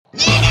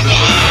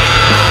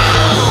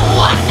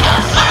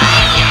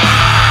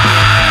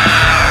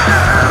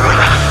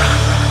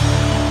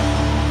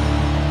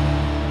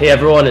Hey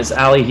everyone, it's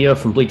Ali here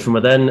from Bleed From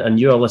Within, and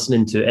you are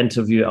listening to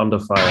Interview Under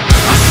Fire.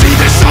 I see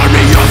this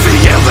army of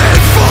the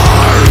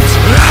ill-informed,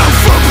 out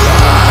for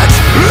blood,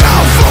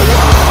 out for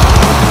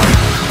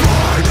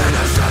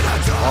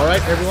war. All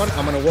right, everyone,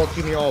 I'm going to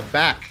welcome you all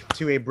back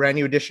to a brand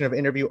new edition of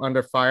Interview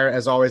Under Fire.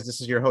 As always,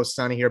 this is your host,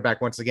 Sonny, here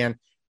back once again.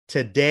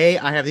 Today,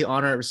 I have the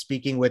honor of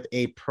speaking with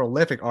a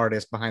prolific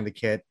artist behind the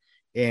kit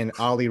in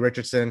Ali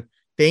Richardson.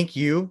 Thank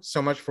you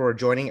so much for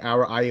joining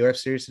our IUF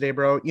series today,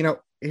 bro. You know,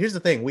 here's the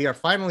thing. We are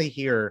finally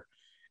here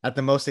at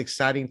the most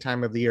exciting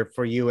time of the year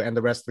for you and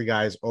the rest of the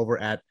guys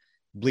over at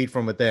Bleed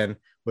From Within,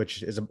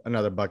 which is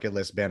another bucket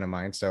list band of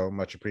mine. So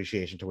much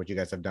appreciation to what you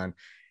guys have done.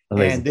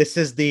 Amazing. And this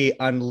is the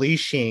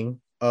unleashing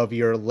of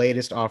your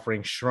latest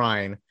offering,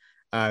 Shrine,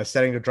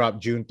 setting to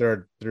drop June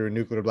 3rd through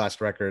Nuclear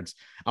Blast Records.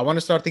 I want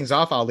to start things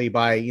off, Ali,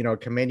 by,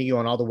 commending you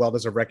on all the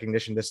well-deserved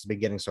recognition this has been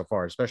getting so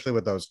far, especially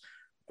with those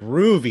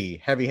groovy,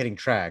 heavy-hitting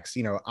tracks.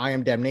 I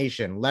Am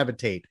Damnation,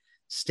 Levitate,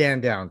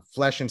 Stand Down,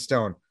 Flesh and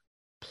Stone.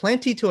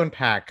 Plenty to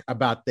unpack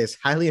about this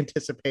highly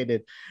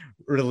anticipated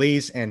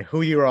release and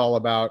who you're all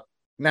about.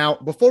 Now,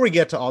 before we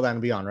get to all that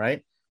and beyond,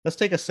 right? Let's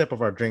take a sip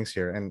of our drinks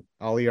here. And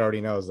Ali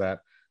already knows that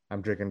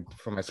I'm drinking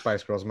from my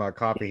Spice Girls mug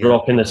coffee here.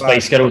 Rocking the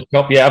Spice Girls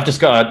cup. Yeah, I've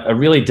just got a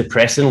really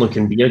depressing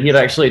looking beer here.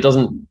 Actually, it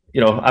doesn't.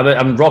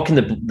 I'm rocking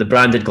the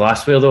branded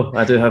glassware though.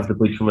 I do have the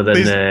Bleed From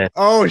Within.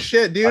 Oh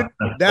shit, dude,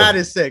 that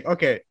is sick.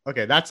 Okay,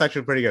 that's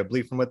actually pretty good.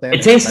 Bleed From Within.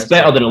 It tastes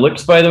better than it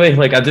looks, by the way.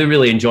 Like, I do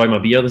really enjoy my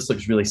beer. This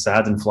looks really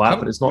sad and flat,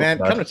 but it's not. Man,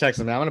 bad. Come to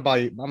Texas, man. I'm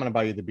gonna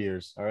buy you the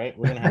beers. All right,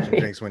 we're gonna have some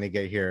drinks when you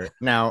get here.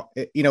 Now,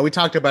 we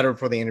talked about it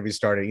before the interview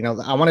started.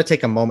 I want to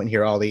take a moment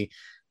here, Ali.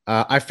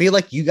 I feel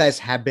like you guys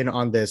have been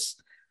on this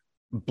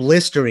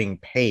blistering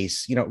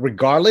pace,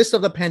 regardless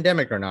of the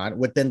pandemic or not,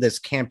 within this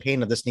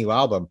campaign of this new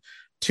album.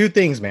 Two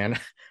things, man.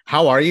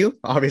 How are you,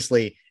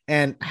 obviously?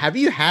 And have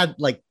you had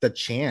like the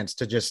chance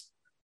to just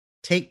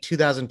take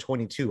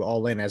 2022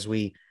 all in as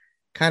we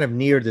kind of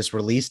near this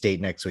release date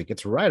next week?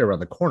 It's right around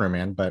the corner,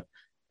 man. But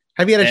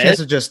have you had a chance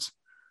to just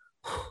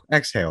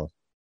exhale?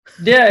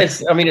 Yeah,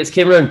 it's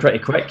came around pretty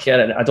quick,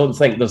 and I don't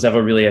think there's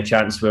ever really a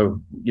chance where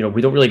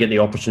we don't really get the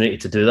opportunity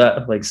to do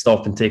that, like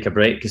stop and take a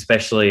break,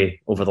 especially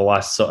over the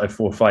last sort of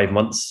 4 or 5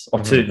 months or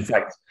two. In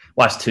fact,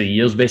 last 2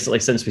 years basically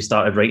since we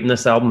started writing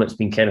this album. It's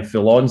been kind of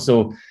full on.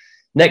 So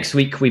next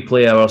week we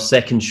play our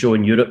second show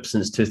in Europe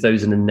since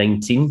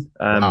 2019.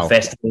 Wow.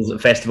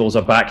 Festivals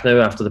are back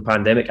now after the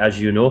pandemic, as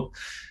you know.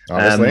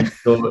 We're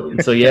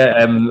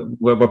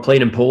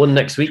playing in Poland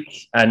next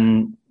week,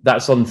 and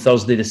that's on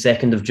Thursday the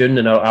 2nd of June,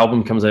 and our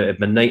album comes out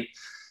at midnight.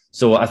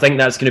 So I think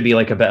that's going to be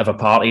like a bit of a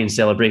party and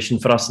celebration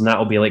for us, and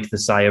that'll be like the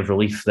sigh of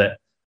relief that,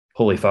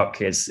 holy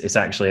fuck, it's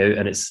actually out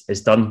and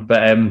it's done.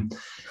 But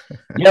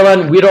yeah,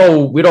 man, we're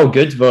all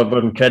good. We're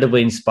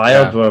incredibly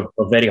inspired. Yeah.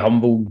 We're very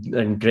humble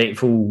and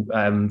grateful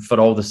for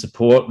all the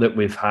support that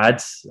we've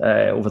had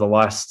over the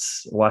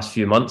last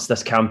few months.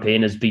 This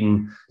campaign has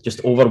been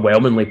just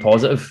overwhelmingly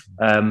positive.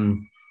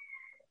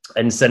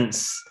 And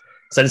since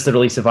the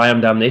release of I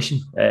Am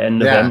Damnation in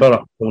November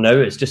up till now,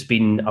 it's just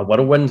been a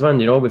whirlwind,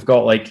 man. We've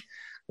got like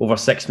over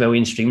 6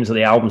 million streams of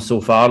the album so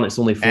far, and it's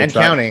only 4 and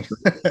tracks. Counting.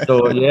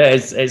 So yeah,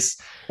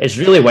 it's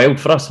really wild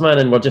for us, man.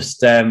 And we're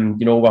just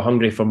we're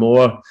hungry for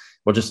more.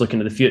 We're just looking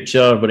at the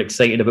future. We're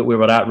excited about where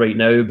we're at right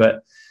now,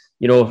 but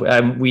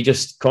we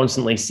just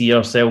constantly see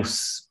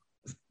ourselves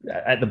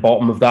at the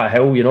bottom of that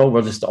hill.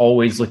 We're just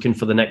always looking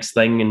for the next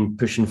thing and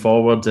pushing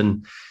forward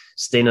and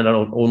staying in our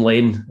own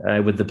lane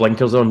with the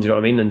blinkers on. Do you know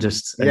what I mean? And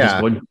just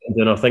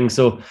doing our thing.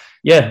 So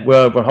yeah,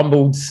 we're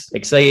humbled,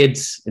 excited,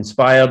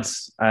 inspired,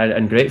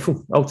 and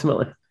grateful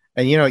ultimately.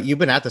 And you've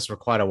been at this for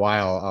quite a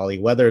while, Ali,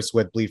 whether it's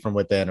with Bleed From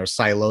Within or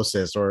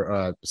Silosis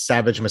or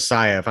Savage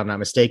Messiah, if I'm not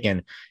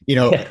mistaken,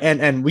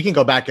 and we can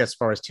go back as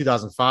far as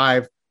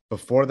 2005.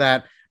 Before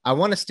that, I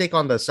want to stick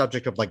on the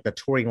subject of like the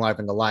touring life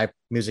and the live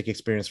music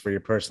experience for you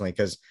personally,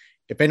 because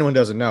if anyone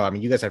doesn't know,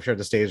 you guys have shared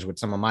the stage with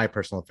some of my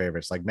personal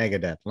favorites like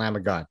Megadeth, Lamb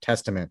of God,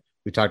 Testament.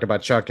 We talked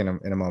about Chuck in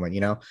a moment.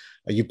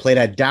 You played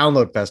at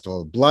Download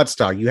Festival,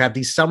 Bloodstock. You have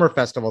these summer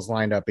festivals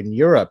lined up in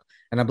Europe.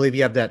 And I believe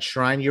you have that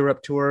Shrine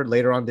Europe tour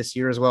later on this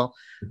year as well.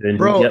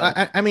 Bro,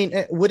 yep. I mean,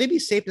 would it be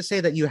safe to say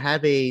that you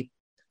have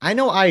I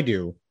know I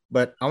do,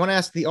 but I want to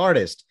ask the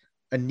artist,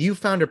 a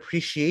newfound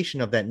appreciation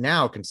of that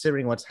now,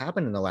 considering what's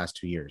happened in the last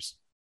 2 years?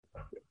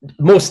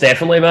 Most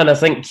definitely, man. I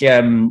think,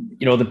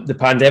 the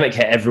pandemic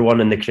hit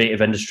everyone in the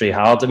creative industry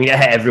hard. I mean, it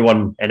hit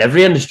everyone in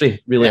every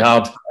industry really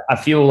hard. I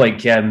feel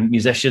like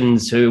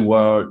musicians who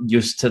were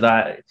used to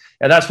that,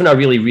 and that's when I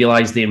really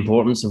realized the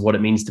importance of what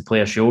it means to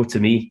play a show to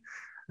me.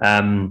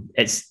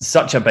 It's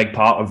such a big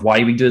part of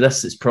why we do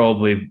this. It's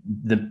probably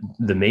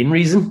the main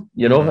reason,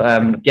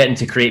 getting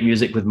to create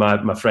music with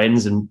my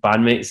friends and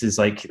bandmates is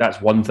like, that's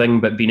one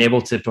thing, but being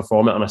able to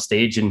perform it on a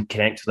stage and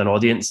connect with an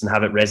audience and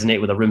have it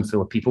resonate with a room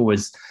full of people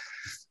is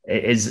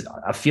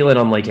a feeling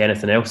unlike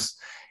anything else.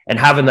 And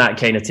having that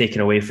kind of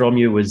taken away from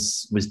you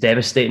was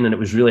devastating, and it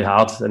was really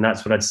hard. And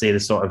that's what I'd say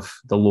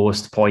the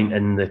lowest point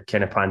in the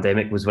kind of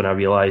pandemic was when I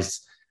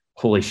realized,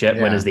 holy shit,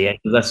 when is the end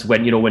of this?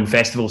 When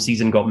festival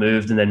season got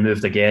moved and then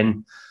moved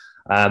again.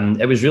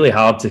 it was really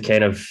hard to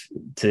kind of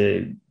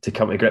to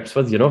come to grips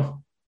with, you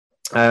know.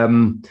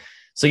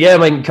 So yeah, I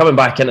mean, coming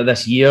back into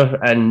this year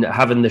and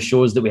having the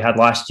shows that we had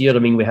last year, I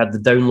mean, we had the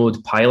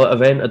Download pilot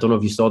event. I don't know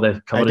if you saw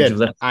the coverage of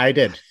this. I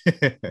did.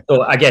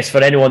 So I guess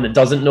for anyone that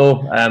doesn't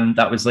know,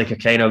 that was like a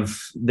kind of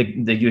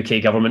the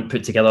UK government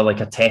put together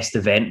like a test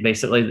event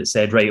basically that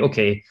said, right,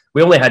 okay,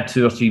 we only had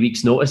 2 or 3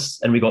 weeks notice,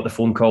 and we got the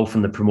phone call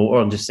from the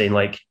promoter and just saying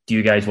like, do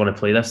you guys want to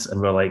play this?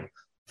 And we're like,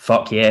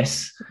 fuck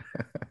yes.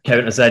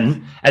 Count us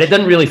in. And it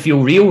didn't really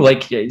feel real.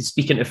 Like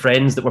speaking to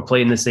friends that were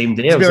playing the same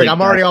day, I was like,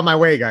 I'm already on my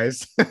way,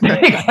 guys.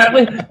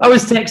 Exactly. I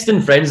was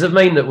texting friends of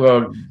mine that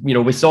were, you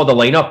know, we saw the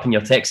lineup, and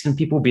you're texting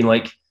people being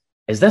like,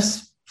 is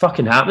this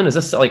fucking happening? Is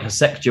this like a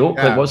sick joke?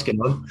 Like, what's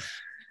going on?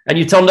 And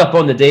you turned up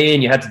on the day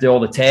and you had to do all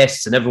the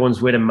tests, and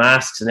everyone's wearing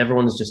masks, and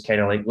everyone's just kind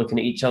of like looking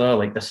at each other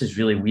like, this is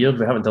really weird.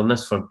 We haven't done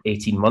this for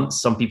 18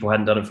 months. Some people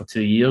hadn't done it for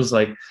 2 years.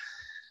 Like,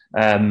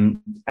 and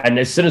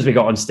as soon as we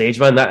got on stage,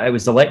 man, that it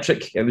was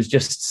electric. It was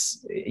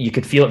just, you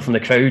could feel it from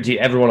the crowd,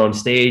 everyone on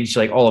stage,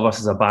 like all of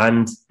us as a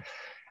band.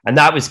 And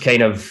that was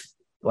kind of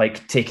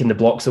like taking the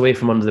blocks away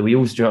from under the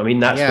wheels. Do you know what I mean?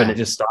 That's when it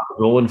just started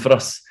rolling for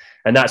us.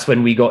 And that's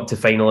when we got to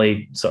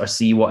finally sort of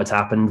see what had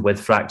happened with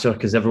Fracture,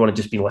 because everyone had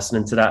just been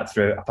listening to that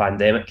through a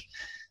pandemic.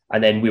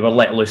 And then we were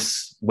let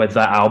loose with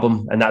that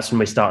album. And that's when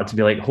we started to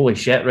be like, holy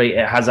shit, right?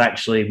 It has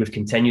actually, we've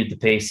continued the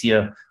pace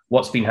here.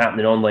 What's been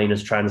happening online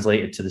has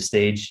translated to the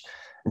stage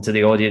and to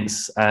the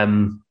audience.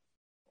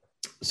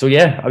 So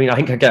yeah, I mean, I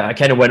think I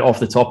kind of went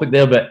off the topic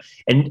there, but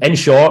in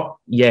short,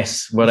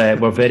 yes,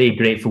 we're very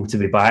grateful to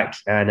be back.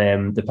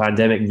 And the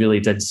pandemic really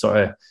did sort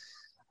of,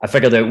 I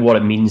figured out what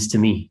it means to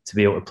me to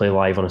be able to play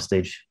live on a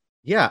stage.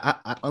 Yeah.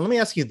 Let me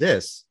ask you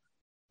this.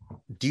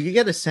 Do you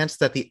get a sense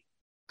that the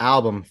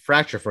album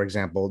Fracture, for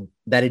example,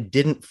 that it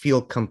didn't feel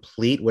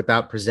complete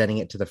without presenting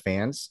it to the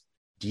fans?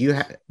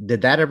 Did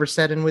that ever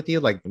set in with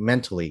you, like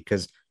mentally?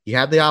 Because you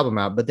had the album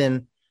out, but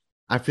then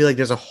I feel like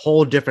there's a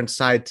whole different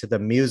side to the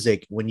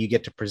music when you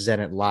get to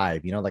present it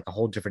live, you know, like a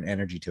whole different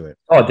energy to it.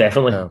 Oh,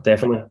 definitely.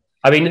 Definitely.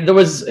 I mean,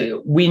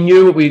 we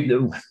knew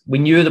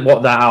that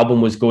what that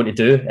album was going to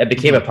do. It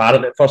became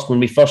apparent at first when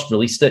we first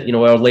released it. You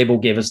know, our label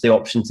gave us the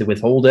option to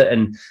withhold it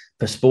and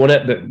postpone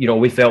it, but you know,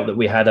 we felt that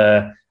we had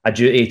a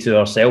duty to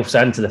ourselves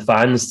and to the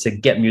fans to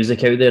get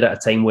music out there at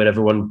a time where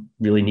everyone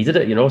really needed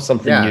it. You know,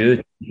 something new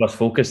to keep us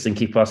focused and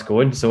keep us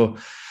going. So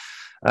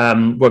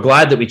we're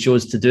glad that we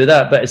chose to do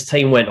that. But as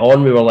time went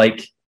on, we were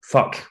like,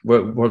 fuck,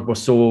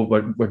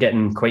 we're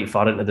getting quite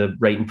far into the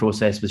writing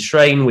process with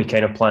Shrine. We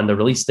kind of planned a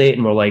release date,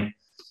 and we're like,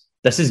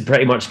 this is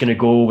pretty much going to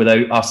go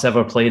without us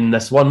ever playing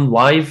this one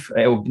live.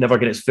 It'll never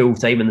get its full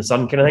time in the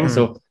sun kind of thing.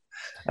 So,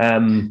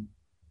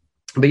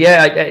 but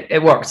yeah,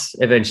 it worked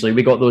eventually.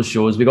 We got those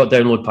shows. We got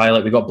Download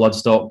Pilot. We got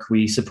Bloodstock.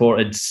 We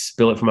supported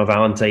Bullet for My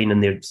Valentine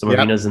in some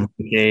arenas in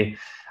the UK.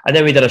 And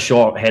then we did a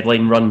short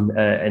headline run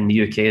in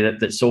the UK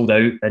that sold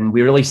out. And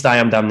we released I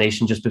Am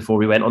Damnation just before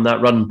we went on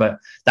that run. But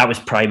that was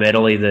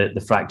primarily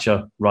the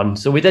Fracture run.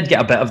 So we did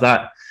get a bit of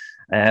that.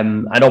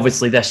 And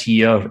obviously this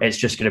year, it's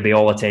just going to be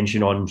all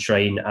attention on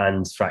Shrine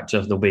and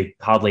Fracture. There'll be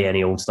hardly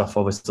any old stuff,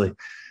 obviously.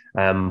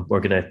 We're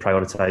going to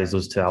prioritise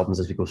those 2 albums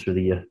as we go through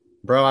the year.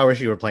 Bro, I wish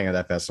you were playing at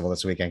that festival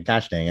this weekend.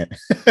 Gosh dang it.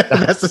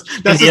 That's just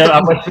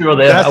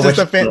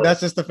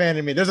the fan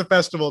in me. There's a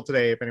festival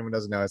today, if anyone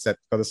doesn't know. It's at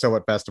the So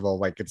What Festival.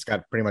 Like, it's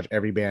got pretty much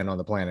every band on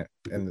the planet.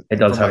 And it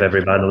does have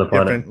every band on the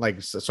planet.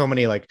 Like, so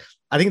many, like,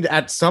 I think that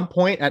at some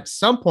point,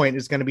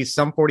 it's going to be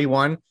Sum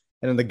 41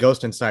 and then the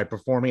Ghost Inside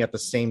performing at the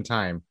same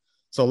time.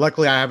 So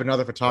luckily I have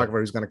another photographer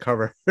who's going to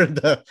cover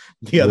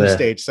the other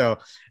stage. So,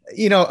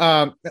 you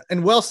know,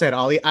 and well said,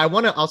 Ollie. I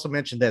want to also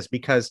mention this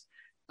because,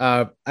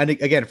 and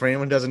again, for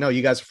anyone who doesn't know,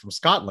 you guys are from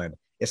Scotland.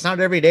 It's not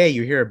every day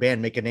you hear a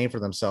band make a name for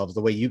themselves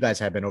the way you guys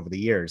have been over the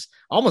years.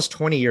 Almost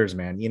 20 years,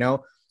 man. You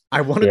know, I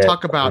want to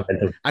talk about,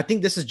 I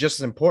think this is just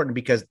as important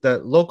because the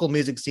local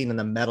music scene and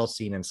the metal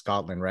scene in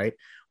Scotland, right?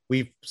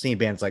 We've seen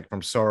bands like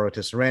From Sorrow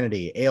to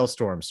Serenity,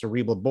 Ailstorm,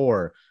 Cerebral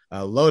Bore,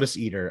 Lotus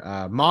Eater,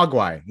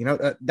 Mogwai, you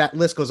know, that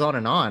list goes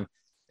on.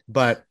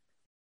 But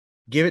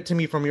give it to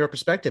me from your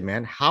perspective,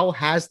 man. How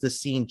has the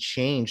scene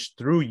changed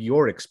through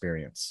your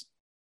experience?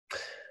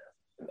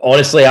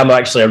 Honestly, I'm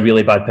actually a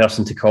really bad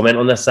person to comment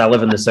on this. I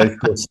live in the south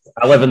coast.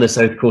 I live in the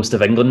south coast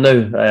of England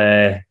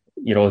now.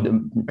 You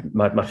know,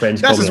 my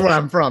friends. This is where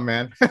I'm from,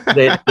 man.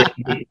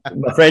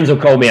 My friends will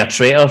call me a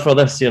traitor for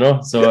this, you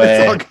know. So,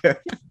 it's all good.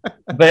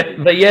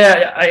 but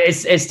yeah,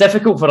 it's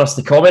difficult for us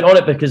to comment on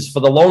it because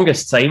for the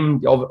longest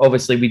time,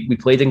 obviously we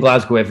played in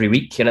Glasgow every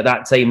week, and at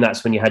that time,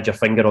 that's when you had your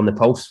finger on the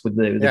pulse with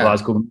the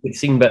Glasgow music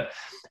scene. But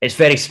it's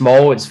very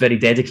small, it's very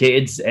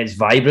dedicated, it's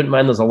vibrant,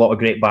 man. There's a lot of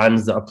great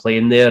bands that are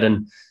playing there,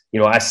 and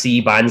you know, I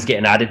see bands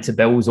getting added to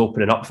bills,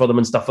 opening up for them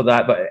and stuff like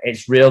that. But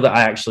it's rare that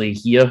I actually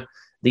hear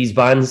these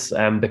bands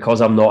because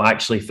I'm not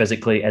actually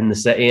physically in the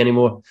city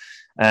anymore.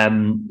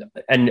 And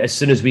as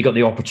soon as we got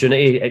the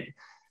opportunity,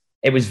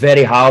 it was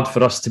very hard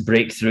for us to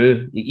break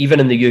through, even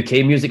in the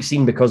UK music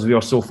scene, because we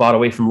were so far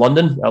away from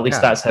London. At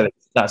least that's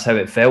how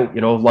it felt.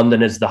 You know,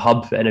 London is the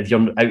hub, and if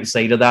you're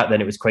outside of that,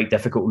 then it was quite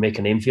difficult to make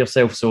a name for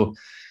yourself. So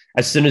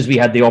as soon as we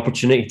had the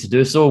opportunity to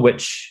do so,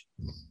 which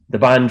the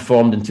band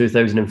formed in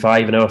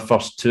 2005 and our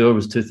first tour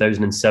was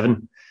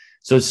 2007.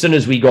 So as soon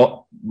as we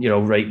got,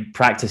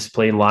 practice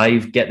playing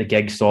live, get the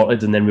gig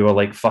sorted, and then we were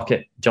like, fuck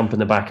it, jump in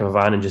the back of a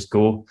van and just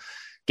go.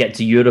 Get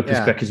to Europe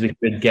as quick as we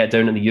could, get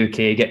down in the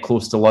UK, get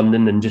close to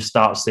London, and just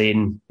start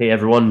saying, hey,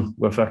 everyone,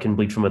 we're fucking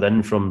Bleed From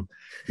Within from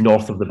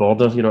north of the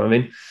border, you know what I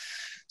mean?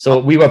 So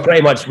we were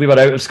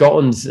out of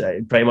Scotland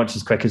pretty much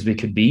as quick as we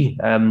could be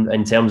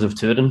in terms of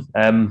touring.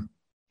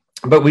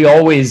 But we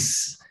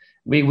always,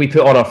 we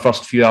put on our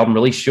first few album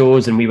release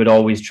shows, and we would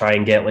always try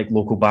and get like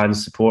local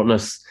bands supporting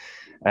us.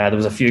 There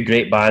was a few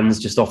great bands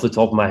just off the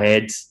top of my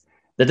head.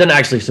 They didn't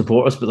actually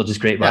support us, but they're just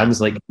great bands.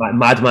 Like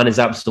Madman is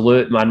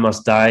Absolute, Man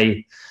Must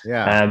Die.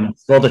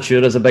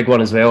 Tordatura is a big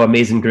one as well.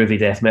 Amazing groovy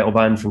death metal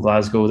band from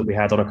Glasgow that we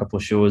had on a couple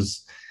of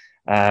shows.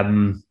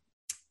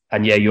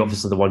 And yeah, you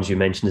obviously the ones you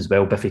mentioned as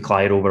well. Biffy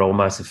Clyro, we're all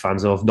massive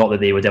fans of. Not that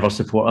they would ever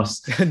support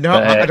us.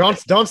 No,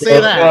 don't say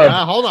that.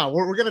 Hold on,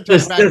 we're gonna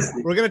touch back.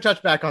 We're gonna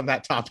touch back on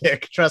that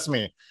topic. Trust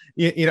me.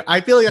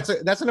 I feel like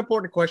that's an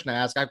important question to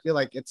ask. I feel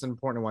like it's an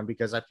important one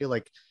because I feel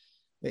like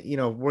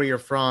where you're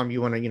from,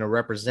 you want to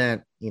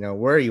represent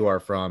where you are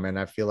from, and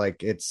I feel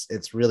like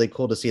it's really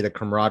cool to see the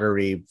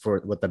camaraderie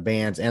with the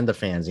bands and the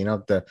fans.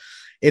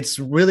 It's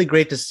really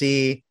great to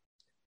see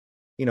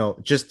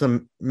just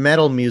the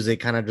metal music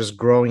kind of just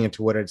growing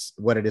into what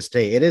it is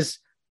today. It is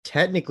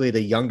technically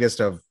the youngest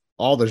of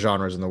all the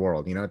genres in the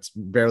world. It's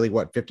barely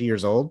 50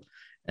 years old,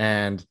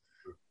 and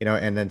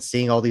and then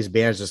seeing all these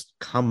bands just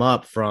come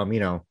up from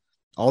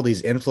all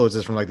these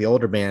influences from like the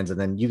older bands, and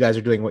then you guys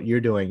are doing what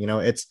you're doing.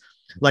 It's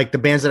like the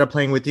bands that are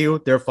playing with you,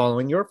 they're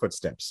following your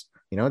footsteps.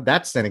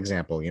 That's an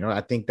example.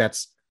 I think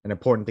that's an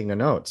important thing to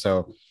note.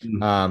 So,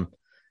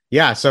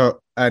 So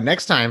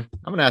next time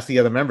I'm going to ask the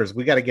other members,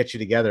 we got to get you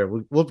together.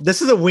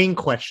 This is a wing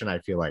question. I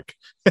feel like.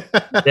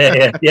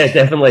 yeah,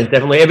 definitely.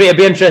 It'd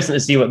be interesting to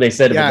see what they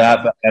said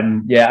about that.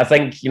 But I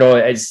think,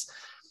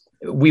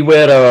 we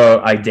wear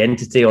our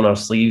identity on our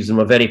sleeves, and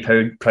we're very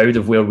proud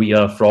of where we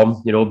are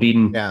from,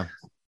 being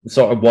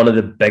sort of one of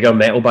the bigger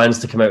metal bands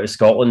to come out of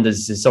Scotland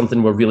is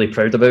something we're really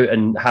proud about,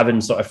 and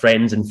having sort of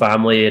friends and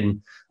family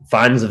and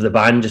fans of the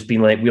band just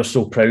being like, we're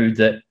so proud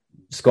that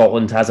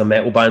Scotland has a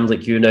metal band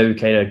like you now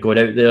kind of going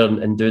out there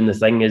and doing the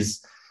thing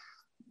is,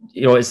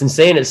 it's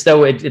insane. It's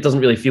still, it doesn't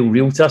really feel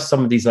real to us.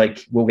 Some of these,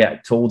 like, we'll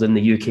get told in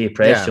the UK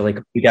press, you're like,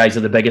 you guys are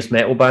the biggest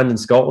metal band in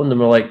Scotland.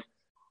 And we're like,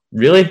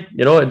 really?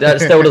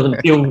 That still doesn't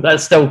feel,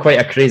 that's still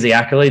quite a crazy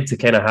accolade to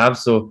kind of have.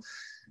 So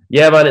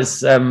yeah, man,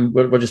 it's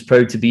we're just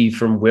proud to be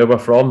from where we're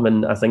from,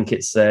 and I think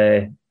it's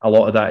a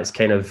lot of that is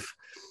kind of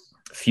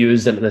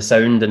fused into the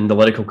sound and the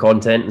lyrical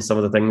content and some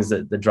of the things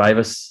that drive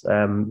us.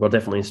 We're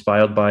definitely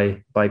inspired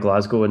by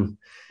Glasgow and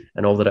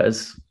all that it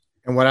is.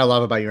 And what I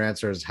love about your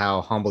answer is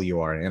how humble you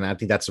are, and I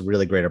think that's a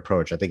really great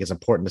approach. I think it's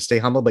important to stay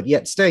humble, but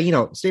yet stay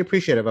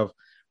appreciative of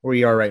where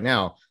you are right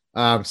now.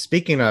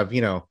 Speaking of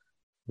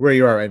where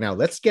you are right now,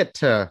 let's get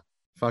to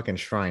fucking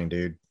Shrine,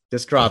 dude.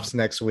 This drops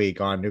next week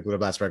on Nuclear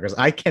Blast Records.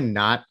 I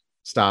cannot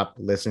stop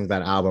listening to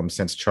that album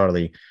since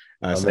Charlie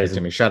sent it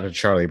to me. Shout out to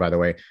Charlie, by the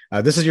way.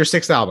 This is your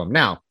 6th album.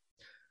 Now,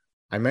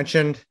 I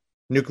mentioned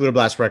Nuclear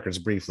Blast Records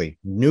briefly.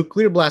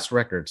 Nuclear Blast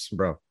Records,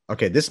 bro.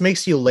 Okay, this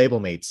makes you label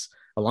mates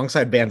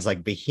alongside bands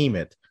like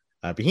Behemoth,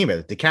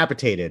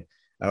 Decapitated,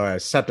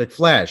 Septic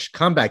Flesh,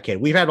 Comeback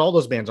Kid. We've had all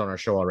those bands on our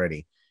show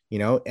already,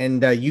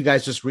 and you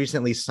guys just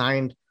recently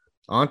signed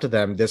onto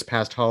them this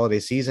past holiday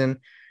season.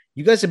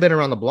 You guys have been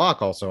around the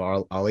block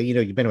also, Ali.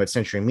 You've been with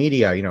Century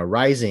Media,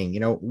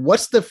 Rising.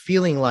 What's the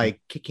feeling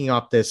like kicking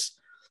off this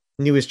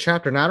newest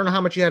chapter? Now, I don't know how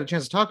much you had a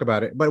chance to talk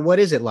about it, but what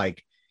is it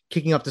like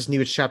kicking off this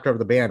newest chapter of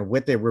the band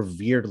with a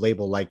revered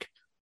label like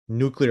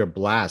Nuclear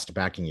Blast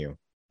backing you?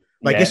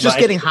 Like, it's just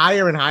getting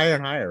higher and higher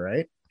and higher,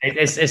 right?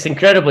 It's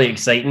incredibly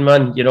exciting,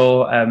 man.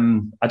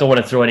 I don't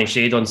want to throw any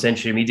shade on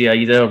Century Media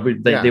either.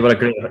 They were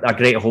a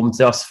great home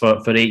to us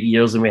for 8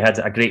 years, and we had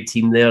a great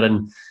team there,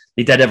 and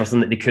they did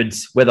everything that they could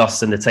with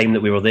us in the time that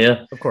we were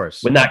there. Of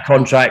course. When that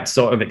contract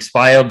sort of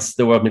expired,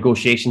 there were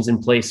negotiations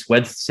in place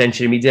with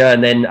Century Media,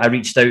 and then I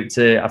reached out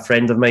to a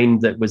friend of mine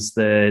that was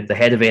the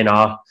head of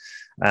A&R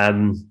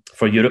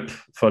for Europe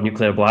for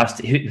Nuclear Blast,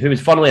 who was,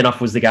 funnily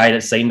enough, was the guy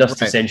that signed us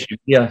to Century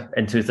Media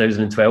in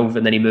 2012,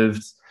 and then he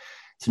moved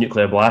to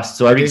Nuclear Blast.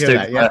 So I reached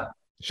out.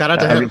 Shout out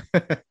to him.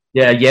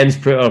 Jens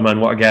Prutter,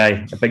 man, what a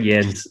guy, a big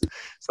Jens.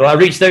 So I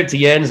reached out to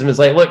Jens and was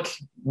like, look,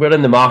 we're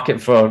in the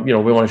market for, we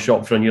want to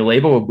shop for a new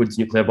label. Would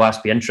Nuclear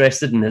Blast be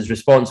interested? And his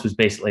response was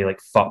basically like,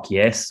 fuck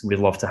yes, we'd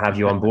love to have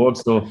you on board.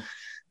 So,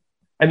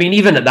 I mean,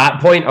 even at that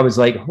point, I was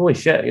like, holy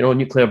shit,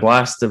 Nuclear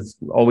Blast have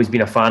always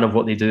been a fan of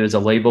what they do as a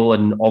label.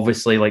 And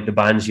obviously, like the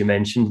bands you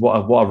mentioned, what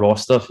a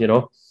roster,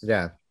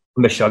 Yeah.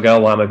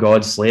 Meshuggah, Lamb of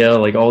God, Slayer,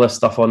 like all this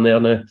stuff on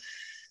there now.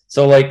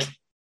 So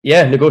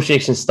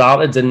negotiations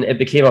started, and it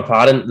became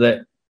apparent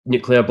that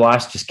Nuclear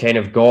Blast just kind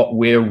of got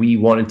where we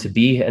wanted to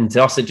be. And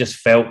to us, it just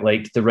felt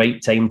like the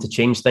right time to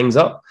change things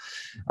up.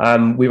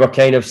 We were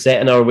kind of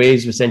set in our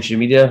ways with Century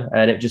Media,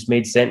 and it just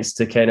made sense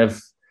to kind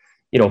of,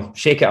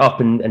 shake it up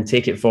and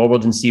take it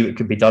forward and see what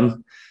could be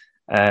done.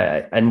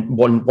 and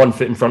one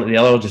foot in front of the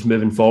other, just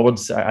moving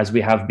forwards as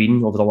we have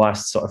been over the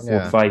last sort of 4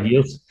 or 5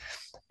 years.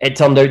 It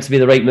turned out to be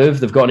the right move.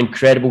 They've got an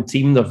incredible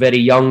team. They're very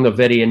young. They're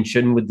very in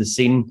tune with the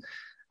scene.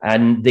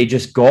 And they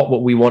just got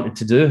what we wanted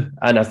to do.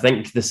 And I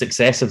think the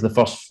success of the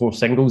first 4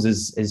 singles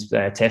is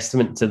a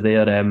testament to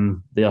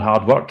their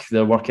hard work,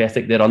 their work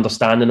ethic, their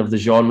understanding of the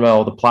genre,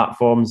 all the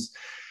platforms.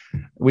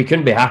 We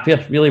couldn't be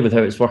happier, really, with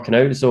how it's working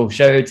out. So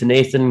shout out to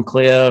Nathan,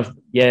 Claire,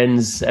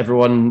 Jens,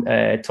 everyone,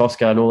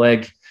 Tosca and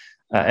Oleg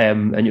at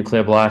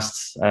Nuclear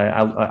Blast.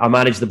 I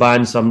manage the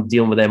band, so I'm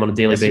dealing with them on a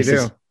daily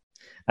basis.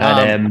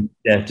 And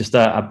just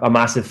a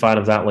massive fan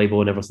of that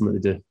label and everything that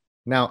they do.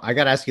 Now, I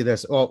got to ask you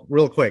this. Well,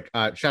 real quick,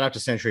 shout out to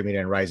Century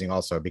Media and Rising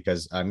also,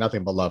 because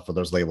nothing but love for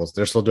those labels.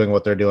 They're still doing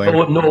what they're doing.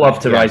 No love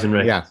to Rising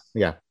Ray. Yeah.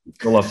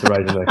 No love to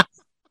Rising Ray.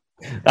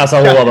 That's a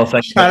whole other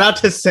thing. Shout out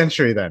to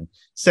Century then.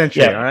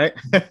 Century, all right?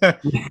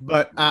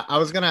 But I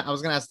was gonna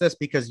ask this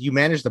because you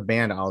manage the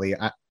band, Ali.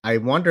 I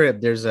wonder if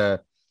there's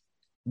a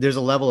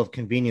level of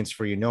convenience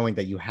for you knowing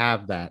that you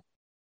have that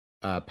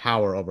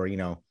power over,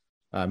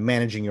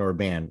 managing your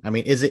band. I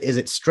mean, is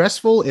it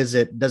stressful? Does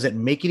it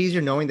make it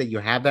easier knowing that you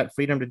have that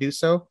freedom to do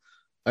so?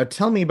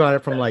 Tell me about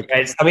it from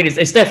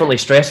it's definitely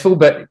stressful,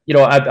 but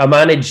I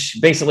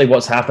manage. Basically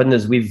what's happened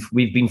is we've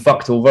been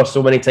fucked over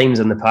so many times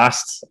in the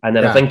past, and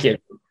then I think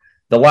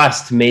the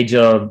last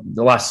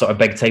sort of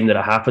big time that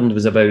it happened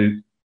was about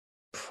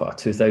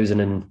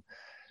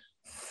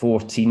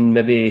 2014,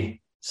 maybe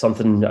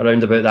something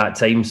around about that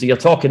time. So you're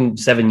talking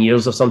 7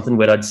 years or something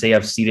where I'd say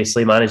I've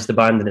seriously managed the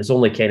band, and it's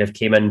only kind of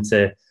came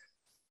into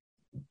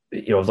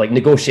like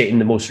negotiating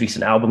the most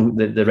recent album,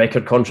 the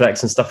record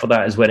contracts and stuff like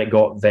that is when it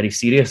got very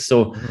serious.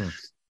 So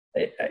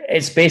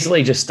it's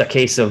basically just a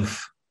case of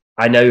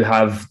I now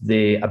have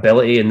the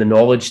ability and the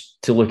knowledge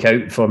to look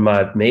out for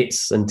my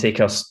mates and take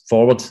us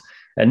forward.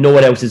 And no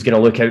one else is going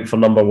to look out for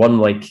number one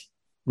like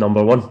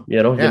number one.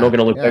 You're not going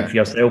to look out for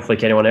yourself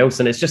like anyone else.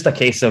 And it's just a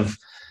case of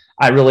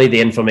I relay the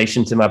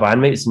information to my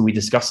bandmates and we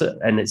discuss it.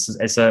 And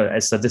it's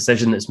a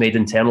decision that's made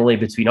internally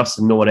between us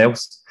and no one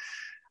else.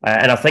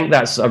 And I think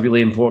that's a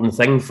really important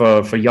thing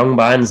for young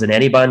bands and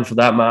any band for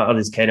that matter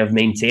is kind of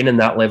maintaining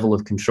that level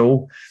of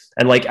control.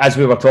 And like, as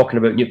we were talking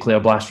about Nuclear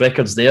Blast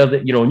Records there,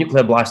 that,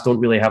 Nuclear Blast don't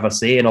really have a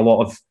say in a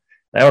lot of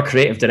our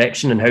creative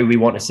direction and how we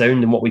want to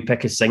sound and what we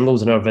pick as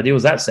singles in our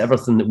videos. That's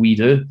everything that we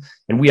do.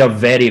 And we are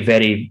very,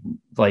 very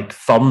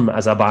firm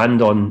as a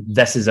band on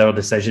this is our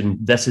decision.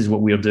 This is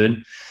what we're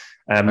doing.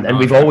 And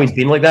we've always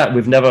been like that.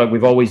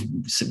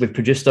 We've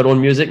produced our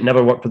own music,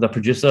 never worked with a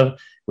producer.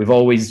 We've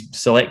always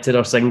selected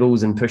our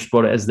singles and pushed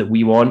what it is that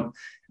we want.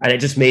 And it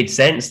just made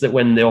sense that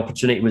when the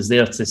opportunity was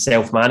there to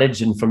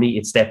self-manage and for me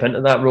to step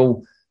into that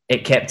role,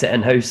 it kept it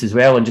in-house as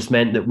well and just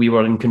meant that we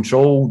were in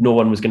control. No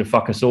one was going to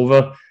fuck us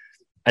over.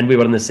 And we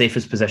were in the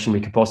safest position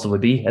we could possibly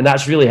be. And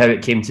that's really how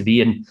it came to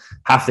be. And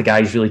half the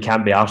guys really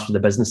can't be arsed with the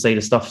business side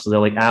of stuff. So they're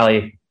like,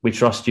 Ali, we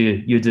trust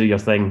you. You do your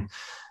thing.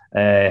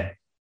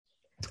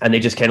 And they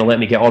just kind of let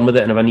me get on with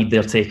it. And if I need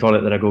their take on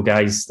it, then I go,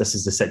 guys, this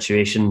is the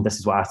situation. This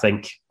is what I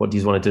think. What do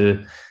you want to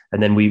do?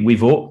 And then we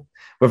vote.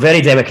 We're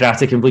very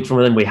democratic in Bleed From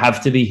Within. We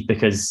have to be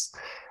because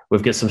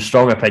we've got some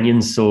strong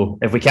opinions. So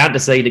if we can't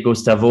decide, it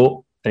goes to a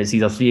vote. And it's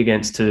either 3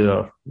 against 2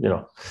 or, we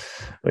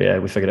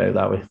figure it out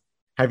that way.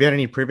 Have you had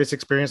any previous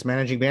experience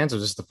managing bands, or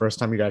is this the first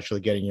time you're actually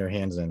getting your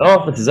hands in?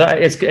 Oh,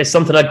 it's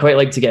something I'd quite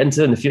like to get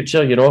into in the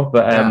future,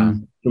 But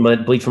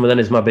Bleed From Within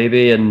is my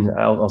baby, and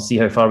I'll see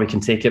how far we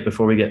can take it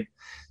before we get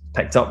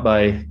picked up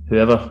by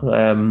whoever.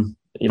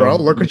 Bro,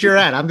 look what you're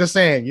at. I'm just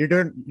saying, you're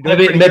doing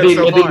maybe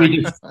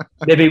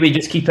we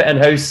just keep it in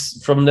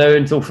house from now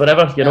until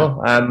forever.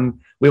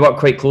 We work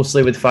quite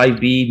closely with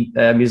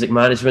 5B Music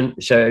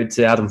Management. Shout out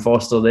to Adam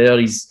Foster there.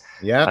 He's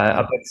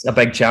a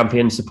big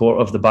champion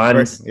support of the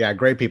band.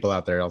 Great people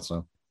out there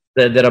also.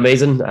 They're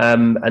amazing,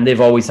 and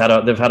they've always had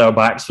our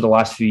backs for the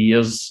last few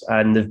years,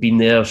 and they've been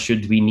there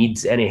should we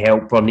need any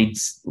help or need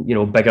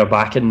bigger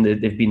backing.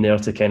 They've been there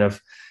to kind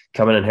of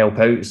come in and help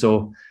out.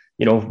 So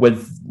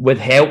with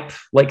help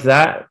like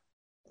that,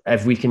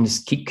 if we can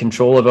just keep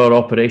control of our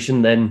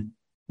operation, then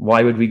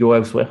why would we go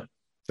elsewhere?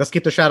 Let's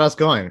keep the shout outs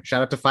going.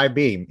 Shout out to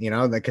 5B,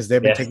 because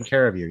they've been taking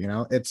care of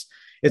you.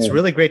 It's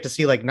really great to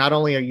see, not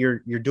only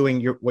are you're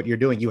doing what you're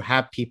doing, you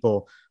have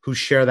people who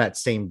share that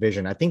same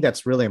vision. I think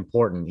that's really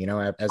important,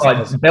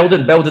 as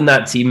building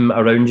that team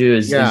around you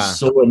is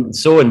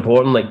so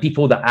important. Like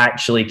people that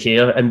actually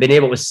care and being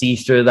able to see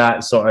through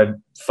that sort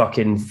of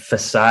fucking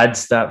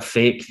facades, that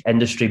fake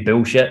industry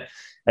bullshit,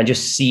 and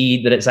just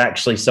see that it's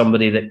actually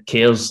somebody that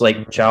cares,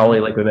 like Charlie,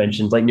 like we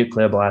mentioned, like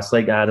Nuclear Blast,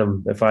 like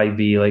Adam, if I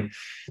be like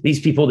these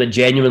people that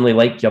genuinely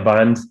like your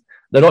band.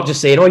 They're not just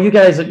saying, "Oh, you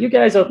guys are,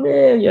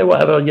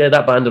 whatever, yeah,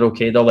 that band are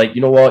okay." They're like,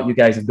 you know what, you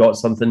guys have got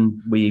something.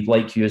 We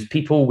like you as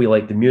people. We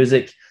like the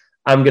music.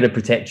 I'm going to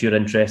protect your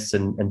interests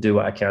and do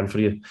what I can for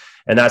you,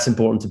 and that's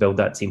important to build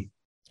that team.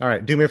 All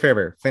right, do me a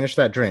favor, finish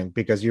that drink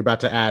because I'm about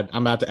to add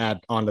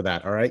onto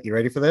that. All right, you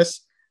ready for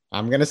this?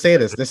 I'm going to say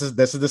this. This is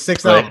the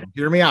 6th album.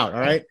 Hear me out. All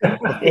right,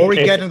 before we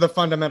get into the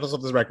fundamentals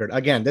of this record,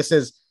 again, this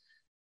is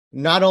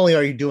not only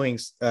are you doing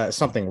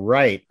something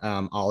right,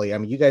 Ollie, I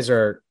mean, you guys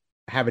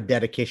have a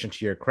dedication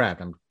to your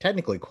craft. I'm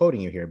technically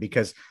quoting you here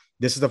because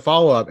this is the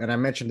follow-up, and I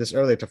mentioned this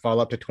earlier, to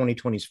follow up to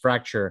 2020's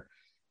Fracture,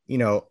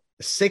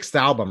 sixth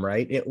album,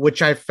 right?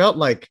 Which I felt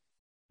like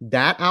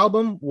that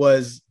album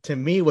was, to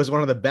me, was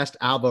one of the best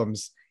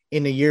albums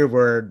in a year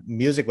where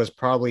music was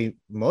probably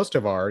most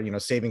of our,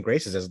 saving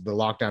graces, as the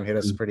lockdown hit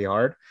us pretty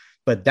hard.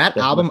 But that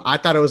album, I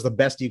thought it was the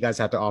best you guys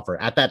had to offer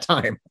at that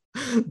time.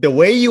 The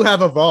way you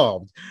have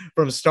evolved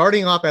from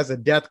starting off as a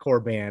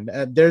deathcore band,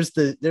 there's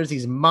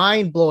these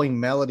mind-blowing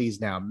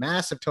melodies now,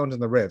 massive tones in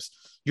the riffs,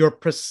 your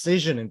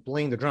precision in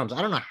playing the drums.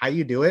 I don't know how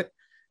you do it.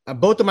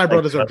 Both of my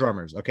brothers are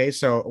drummers. Okay.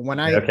 So when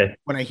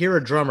I hear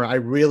a drummer, I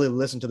really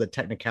listen to the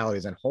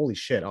technicalities, and holy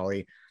shit,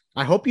 Ollie,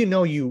 I hope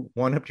you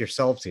one up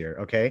yourselves here.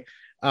 Okay.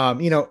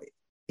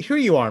 Here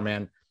you are,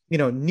 man,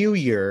 new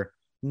year,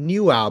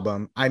 new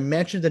album. I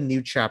mentioned the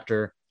new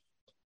chapter.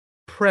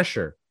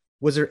 Pressure.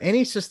 Was there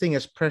any such thing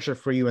as pressure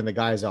for you and the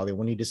guys, Ollie,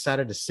 when you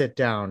decided to sit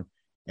down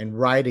and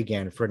write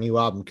again for a new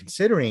album,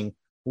 considering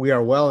we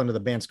are well into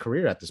the band's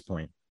career at this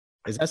point?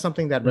 Is that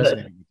something that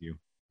resonated with you?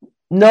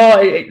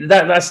 No,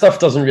 that stuff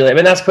doesn't really. I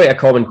mean, that's quite a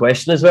common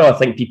question as well. I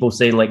think people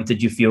saying, like,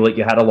 did you feel like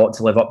you had a lot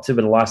to live up to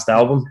with the last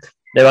album?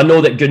 Now, I know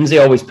that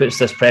Gunzi always puts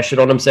this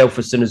pressure on himself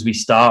as soon as we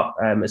start.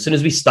 As soon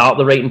as we start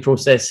the writing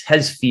process,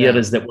 his fear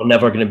is that we're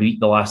never going to beat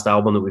the last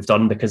album that we've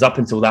done, because up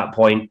until that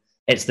point,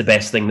 it's the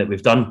best thing that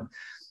we've done.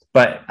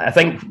 But I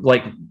think,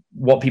 like,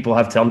 what people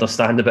have to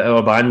understand about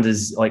our band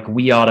is, like,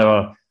 we are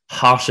our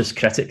harshest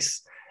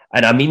critics.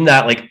 And I mean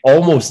that, like,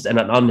 almost in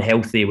an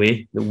unhealthy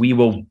way, that we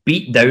will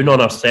beat down on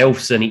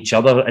ourselves and each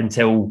other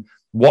until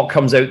what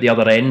comes out the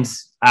other end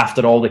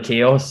after all the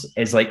chaos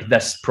is like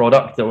this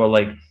product that we're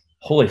like,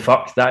 holy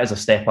fuck, that is a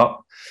step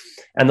up.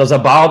 And there's a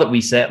bar that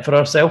we set for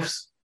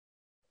ourselves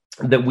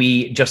that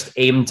we just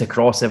aim to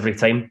cross every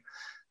time.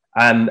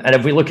 And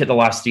if we look at the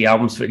last three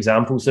albums, for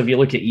example, so if you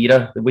look at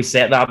Era, we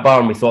set that bar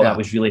and we thought that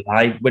was really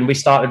high. When we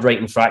started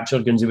writing Fracture,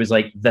 Gunzi was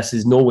like, this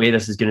is no way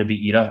this is going to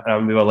be Era.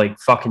 And we were like,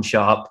 fucking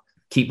shut up,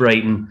 keep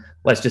writing,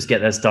 let's just get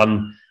this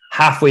done.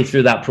 Halfway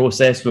through that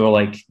process, we were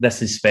like,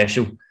 this is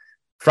special.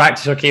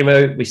 Fracture came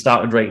out, we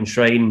started writing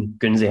Shrine,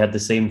 Gunzi had the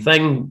same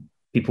thing.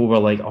 People were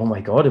like, oh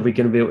my God, are we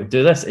going to be able to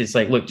do this? It's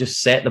like, look,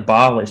 just set the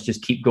bar. Let's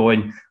just keep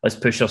going. Let's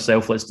push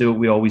ourselves. Let's do what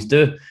we always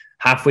do.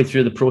 Halfway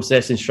through the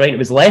process in Shrine, it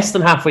was less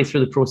than halfway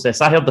through the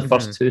process. I heard the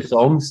first two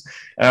songs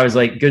and I was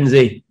like,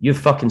 Gunzi, you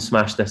fucking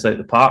smashed this out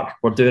the park.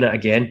 We're doing it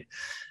again.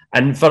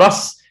 And for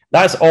us,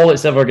 that's all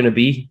it's ever going to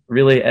be,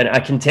 really. And I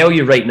can tell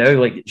you right now,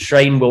 like,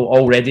 Shrine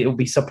it'll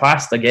be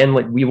surpassed again.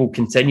 Like, we will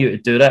continue to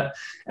do that.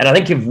 And I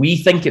think if we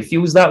think it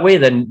feels that way,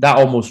 then that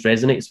almost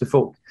resonates with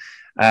folk.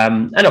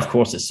 And of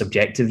course, it's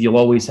subjective. You'll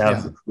always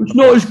have, it's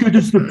not as good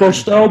as the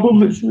first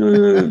album. It's,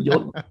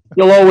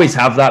 you'll always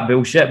have that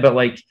bullshit. But,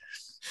 like,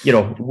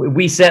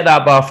 we set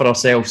that bar for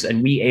ourselves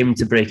and we aim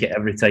to break it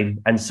every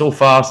time. And so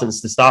far, since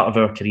the start of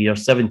our career,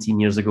 17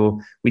 years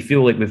ago, we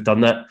feel like we've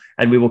done that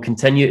and we will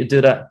continue to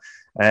do that.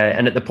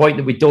 And at the point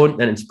that we don't,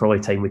 then it's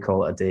probably time we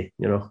call it a day,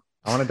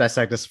 I want to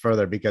dissect this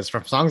further, because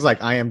from songs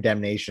like I Am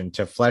Damnation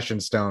to Flesh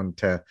and Stone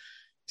to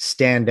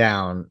Stand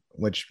Down,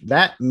 which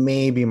that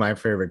may be my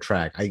favorite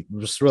track,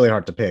 it's really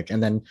hard to pick,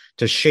 and then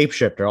to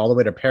Shapeshifter all the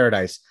way to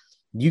Paradise,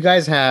 you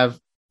guys have,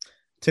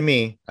 to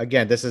me,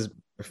 again, this is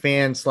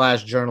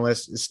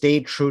fan/journalist,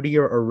 stayed true to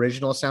your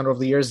original sound over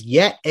the years,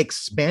 yet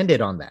expanded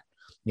on that.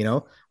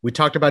 We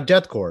talked about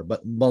deathcore,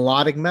 but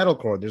melodic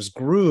metalcore, there's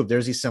groove,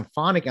 there's these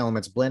symphonic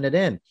elements blended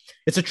in.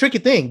 It's a tricky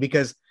thing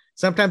because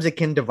sometimes it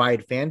can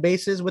divide fan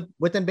bases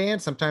within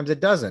bands, sometimes it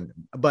doesn't.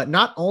 But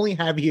not only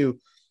have you,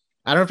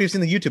 I don't know if you've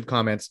seen the YouTube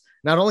comments,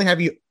 not only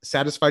have you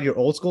satisfied your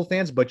old school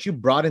fans, but you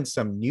brought in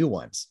some new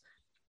ones.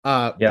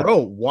 Bro,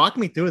 walk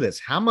me through this.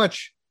 How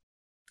much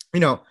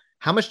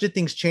did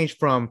things change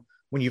from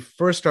when you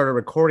first started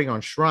recording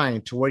on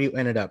Shrine to where you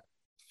ended up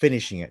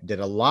finishing it? Did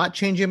a lot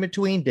change in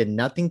between? Did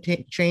nothing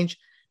change?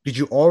 Did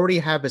you already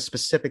have a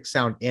specific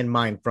sound in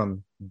mind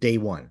from day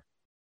one?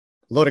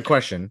 Loaded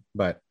question,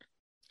 but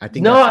I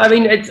think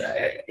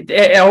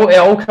it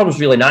all comes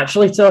really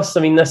naturally to us. I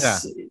mean,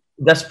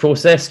 this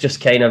process just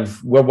kind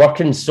of, we're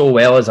working so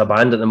well as a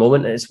band at the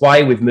moment. It's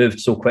why we've moved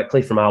so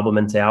quickly from album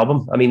into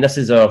album. I mean, this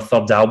is our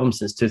third album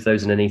since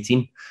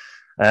 2018,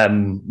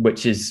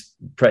 which is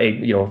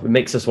pretty, it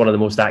makes us one of the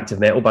most active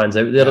metal bands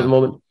out there at the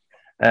moment.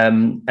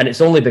 And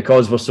it's only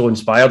because we're so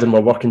inspired and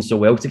we're working so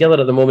well together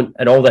at the moment,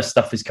 and all this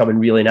stuff is coming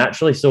really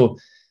naturally. So,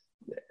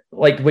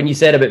 like, when you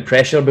said about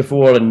pressure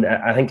before, and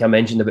I think I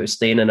mentioned about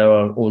staying in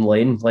our own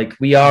lane, like,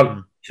 we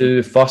aren't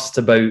too fussed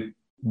about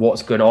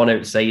what's going on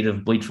outside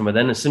of Bleed From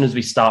Within. As soon as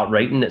we start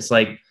writing, it's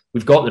like,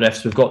 we've got the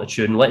riffs, we've got the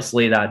tune, let's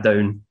lay that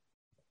down.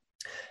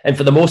 And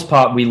for the most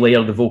part, we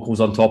layer the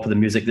vocals on top of the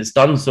music that's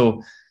done.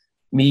 So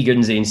me,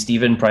 Gunzi, and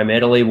Stephen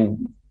primarily will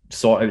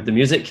sort out the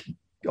music.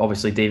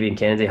 Obviously, Davey and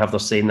Kennedy have their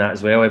say in that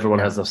as well. Everyone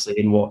has their say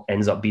in what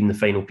ends up being the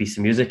final piece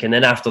of music. And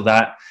then after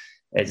that,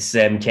 it's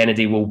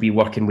Kennedy will be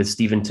working with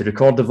Stephen to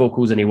record the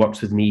vocals, and he works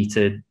with me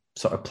to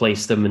sort of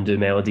place them and do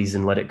melodies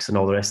and lyrics and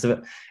all the rest of it.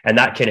 And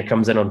that kind of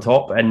comes in on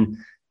top. And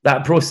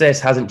that process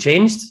hasn't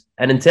changed.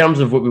 And in terms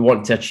of what we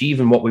want to achieve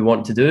and what we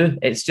want to do,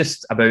 it's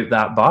just about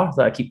that bar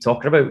that I keep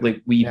talking about.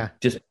 Like we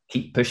just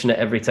keep pushing it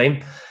every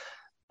time.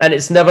 And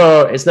it's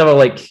never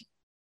like,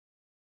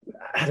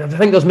 I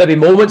think there's maybe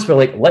moments where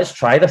like, let's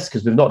try this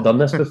because we've not done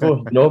this before,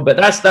 you know, but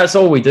that's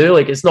all we do.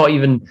 Like, it's not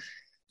even,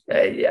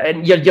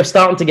 and you're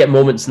starting to get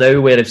moments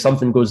now where if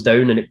something goes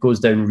down and it goes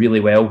down really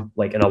well,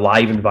 like in a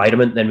live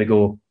environment, then we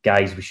go,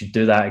 guys, we should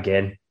do that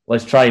again.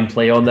 Let's try and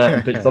play on that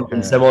and put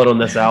something similar on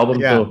this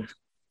album. So,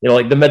 you know,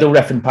 like the middle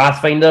riff in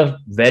Pathfinder,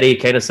 very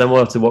kind of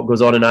similar to what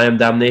goes on in I Am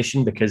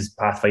Damnation, because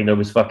Pathfinder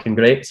was fucking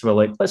great. So we're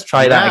like, let's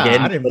try that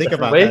again. I didn't think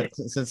about that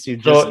since you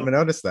just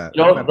noticed that.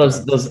 You know,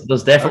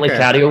 there's definitely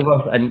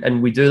carryover,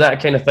 and we do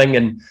that kind of thing.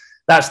 And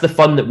that's the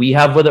fun that we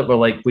have with it. We're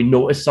like, we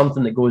notice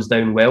something that goes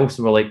down well.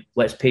 So we're like,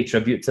 let's pay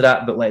tribute to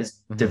that, but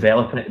let's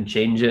develop it and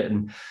change it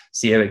and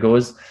see how it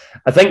goes.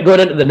 I think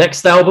going into the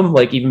next album,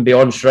 like even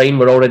beyond Shrine,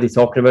 we're already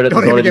talking about it.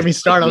 Don't even get me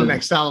started on the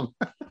next album.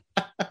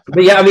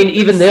 But yeah, I mean,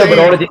 even there,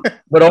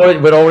 we're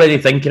already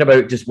thinking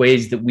about just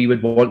ways that we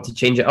would want to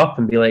change it up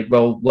and be like,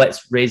 well,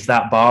 let's raise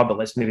that bar, but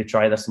let's maybe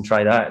try this and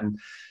try that. And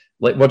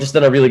like, we're just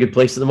in a really good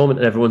place at the moment,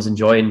 and everyone's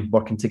enjoying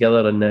working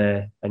together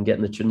and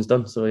getting the tunes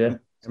done. So yeah.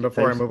 And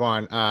before I move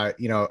on,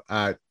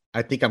 I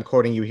think I'm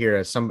quoting you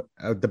here. Some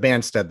the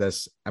band said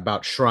this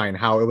about Shrine,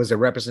 how it was a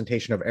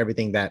representation of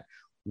everything that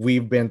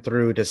we've been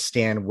through to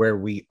stand where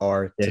we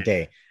are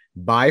today.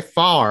 By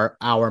far,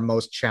 our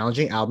most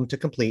challenging album to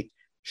complete.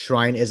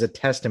 Shrine is a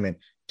testament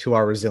to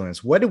our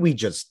resilience. What did we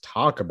just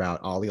talk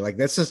about, Ollie? Like,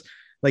 this is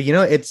like, you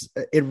know, it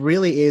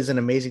really is an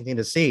amazing thing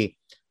to see.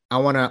 I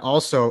want to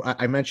also,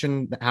 I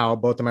mentioned how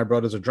both of my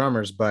brothers are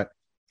drummers, but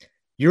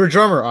you're a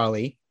drummer,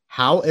 Ollie.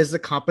 How is the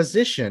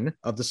composition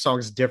of the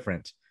songs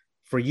different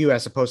for you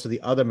as opposed to the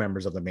other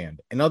members of the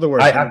band? In other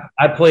words,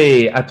 I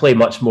play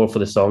much more for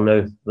the song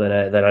now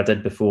than I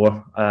did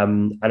before,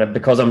 and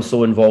because I'm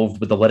so involved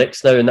with the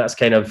lyrics now, and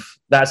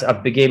I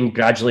became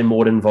gradually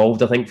more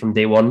involved. I think from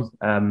day one.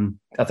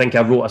 I think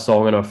I wrote a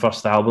song on our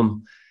first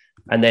album,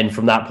 and then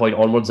from that point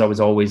onwards, I was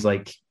always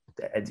like,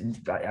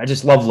 I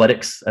just love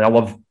lyrics and I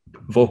love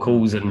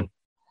vocals, and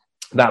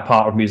that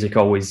part of music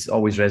always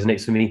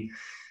resonates with me.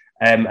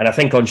 And I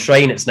think on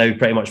Shrine, it's now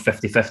pretty much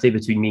 50-50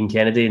 between me and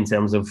Kennedy in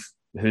terms of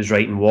who's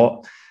writing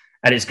what.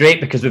 And it's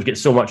great because we've got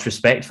so much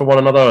respect for one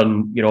another.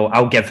 And, you know,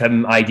 I'll give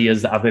him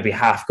ideas that I've maybe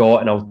half got,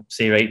 and I'll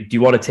say, right, do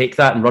you want to take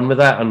that and run with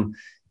that? And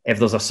if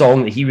there's a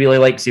song that he really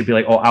likes, he'll be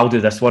like, oh, I'll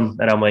do this one.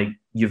 And I'm like,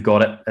 you've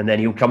got it. And then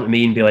he'll come to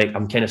me and be like,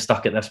 I'm kind of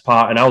stuck at this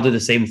part. And I'll do the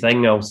same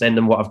thing. I'll send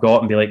him what I've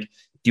got and be like, do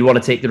you want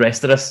to take the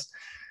rest of this?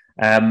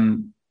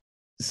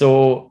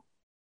 So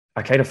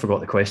I kind of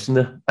forgot the question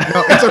there.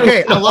 No, it's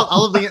okay. I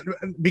love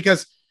the,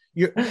 because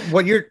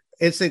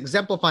it's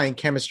exemplifying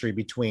chemistry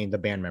between the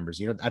band members.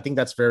 You know, I think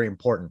that's very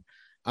important.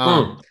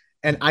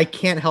 And I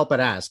can't help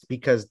but ask,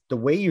 because the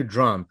way you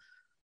drum,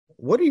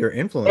 what are your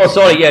influences?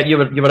 Oh, sorry. Yeah, you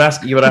were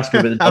asking about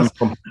the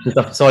drum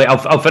stuff. Sorry,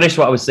 I'll finish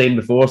what I was saying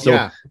before.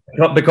 So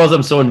because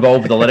I'm so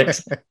involved with the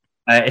lyrics,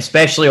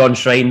 especially on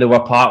Shrine, there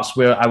were parts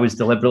where I was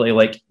deliberately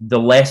like, the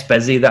less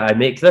busy that I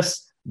make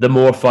this, the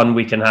more fun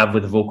we can have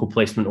with the vocal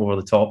placement over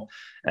the top.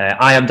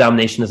 I Am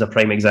Damnation is a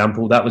prime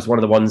example. That was one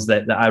of the ones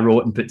that I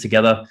wrote and put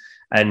together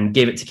and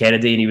gave it to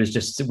Kennedy. And he was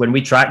just, when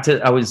we tracked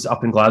it, I was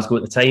up in Glasgow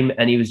at the time,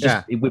 and he was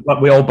just,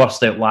 we all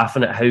burst out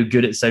laughing at how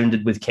good it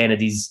sounded with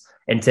Kennedy's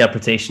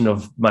interpretation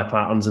of my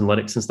patterns and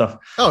lyrics and stuff.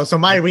 Oh, so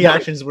my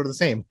reactions were the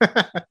same.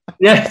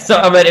 Yeah. So,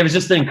 I mean, it was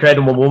just an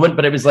incredible moment,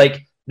 but it was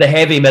like the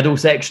heavy middle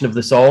section of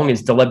the song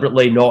is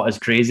deliberately not as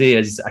crazy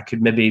as I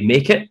could maybe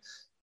make it,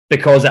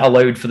 because it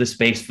allowed for the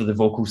space for the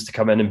vocals to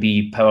come in and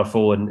be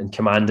powerful and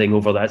commanding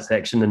over that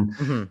section.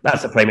 And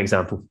that's a prime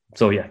example.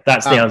 So yeah,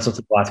 that's the answer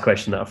to the last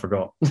question that I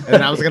forgot.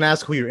 And I was going to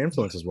ask who your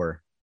influences were.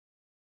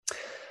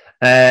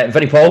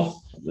 Vinnie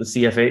Paul, the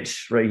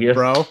CFH right here.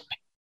 Bro,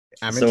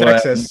 I'm in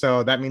Texas,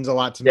 so that means a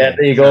lot to me. Yeah,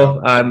 there you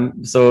go.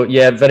 So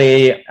yeah,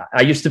 Vinnie,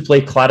 I used to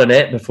play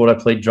clarinet before I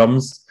played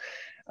drums.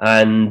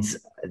 And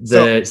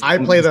I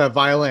play the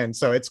violin,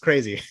 so it's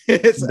crazy.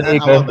 There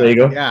you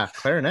go. Yeah,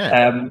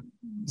 clarinet.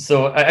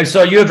 So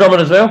are you a drummer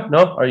as well?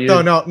 No, are you?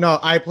 No.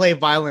 I play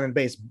violin and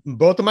bass.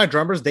 Both of my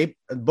brothers, don't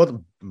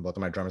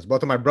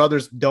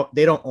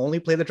only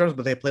play the drums,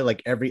 but they play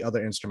like every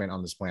other instrument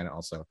on this planet.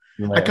 Also,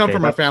 I come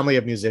from a family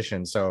of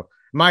musicians, so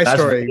my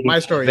story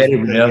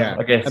is yeah.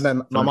 Okay. And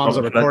then my mom's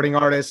a recording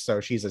artist, so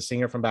she's a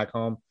singer from back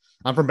home.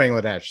 I'm from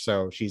Bangladesh,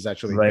 so she's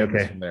actually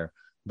from there.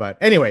 But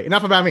anyway,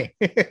 enough about me.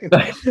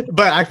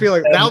 But I feel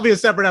like that'll be a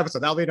separate episode.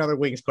 That'll be another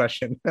Wings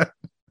question.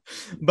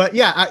 But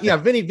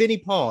Vinnie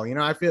Paul, you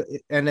know, I feel,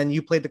 and then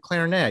you played the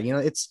clarinet, you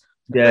know,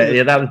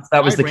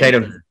 that was the kind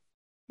of,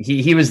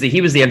 he was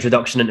the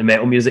introduction into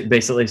metal music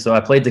basically. So I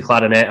played the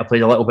clarinet, I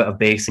played a little bit of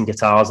bass and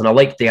guitars, and I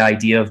liked the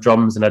idea of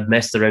drums, and I'd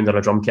messed around on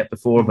a drum kit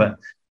before, but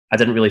I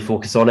didn't really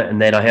focus on it. And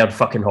then I heard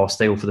fucking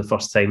Hostile for the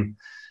first time,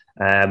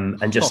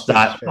 and just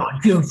 1,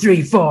 2,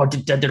 3, 4,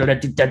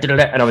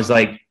 and I was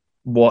like,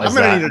 what is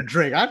that? I'm gonna need a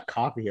drink. I have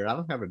coffee here. I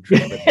don't have a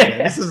drink.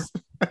 This is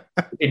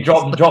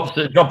drop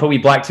a wee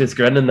Blacktooth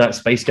grin in that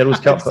Spice Girls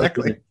cup.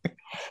 Exactly.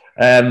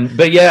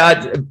 But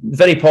yeah,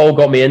 Vinnie Paul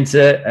got me into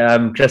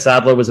it. Chris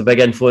Adler was a big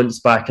influence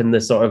back in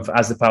the sort of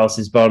As the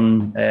Palaces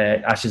Burn,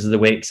 Ashes of the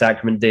Wake,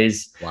 Sacrament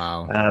days.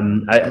 Wow.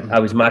 I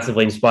was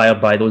massively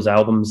inspired by those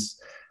albums.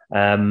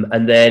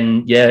 And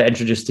then, yeah,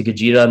 introduced to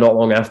Gojira not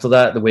long after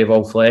that, The Way of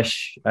All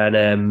Flesh.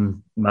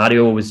 And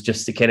Mario was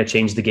just to kind of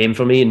change the game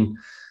for me. And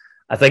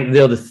I think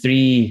they're the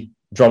three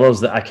drummers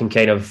that I can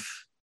kind of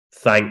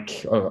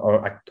thank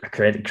or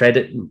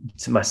credit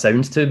to my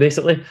sounds to,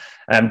 basically.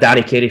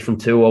 Danny Carey from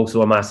Tool,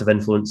 also a massive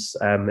influence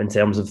in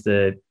terms of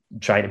the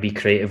trying to be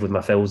creative with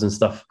my fills and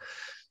stuff.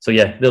 So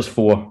yeah, there's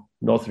four,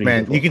 not three.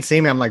 Man, you can see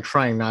me. I'm like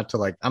trying not to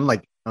like. I'm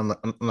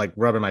like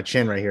rubbing my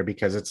chin right here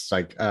because it's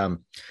like,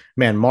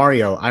 man,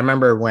 Mario. I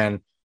remember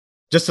when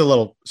just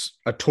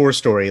a tour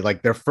story.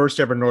 Like their first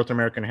ever North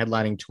American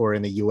headlining tour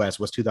in the U.S.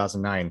 was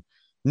 2009.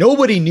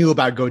 Nobody knew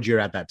about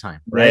Gojira at that time,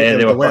 right? Yeah,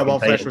 the Way of All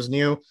Flesh was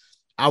new.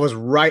 I was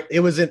right. It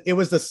was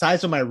the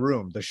size of my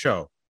room. The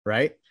show,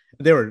 right?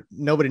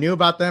 Nobody knew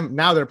about them.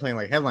 Now they're playing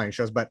like headlining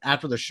shows. But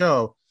after the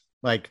show,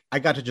 like I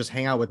got to just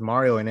hang out with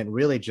Mario, and it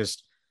really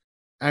just,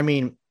 I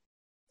mean,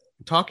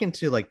 talking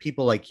to like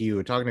people like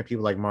you, talking to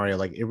people like Mario,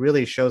 like it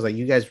really shows like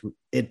you guys.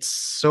 It's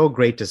so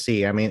great to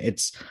see. I mean,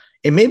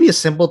 it may be a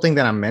simple thing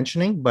that I'm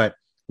mentioning, but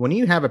when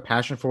you have a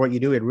passion for what you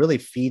do, it really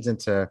feeds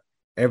into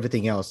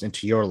everything else,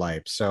 into your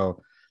life.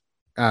 So,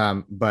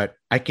 but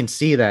I can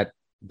see that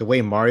the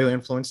way Mario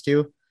influenced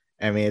you.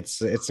 I mean,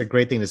 it's a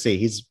great thing to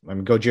see.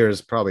 Gojira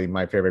is probably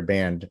my favorite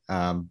band.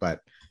 But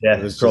yeah,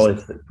 it's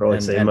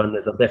probably same, man.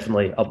 They're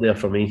definitely up there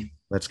for me.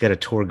 Let's get a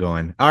tour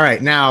going. All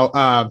right,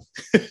 now,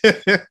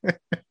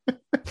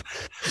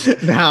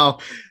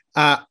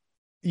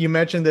 you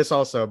mentioned this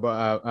also,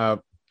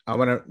 but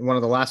one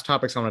of the last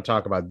topics I want to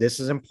talk about. This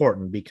is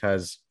important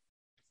because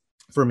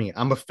for me,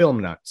 I'm a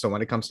film nut. So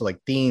when it comes to like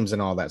themes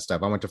and all that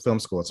stuff, I went to film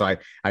school. So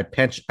I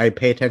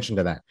pay attention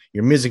to that.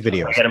 Your music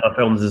videos. I my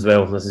films as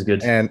well. This is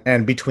good.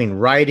 And between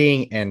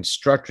writing and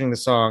structuring the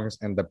songs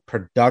and the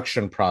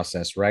production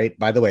process, right?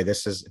 By the way,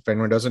 this is, if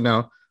anyone doesn't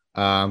know,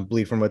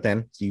 Bleed From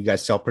Within. So you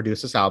guys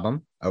self-produce this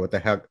album with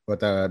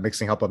the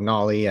mixing help of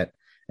Nolly and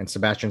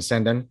Sebastian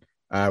Senden.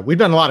 We've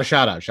done a lot of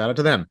shout out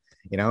to them.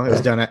 You know, it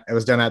was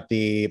done at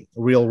the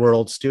Real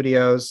World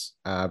Studios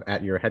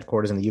at your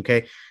headquarters in the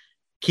UK.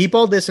 Keep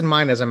all this in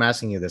mind as I'm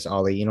asking you this,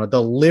 Ollie. You know,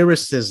 the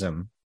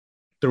lyricism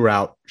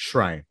throughout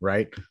Shrine,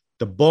 right?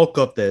 The bulk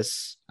of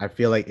this, I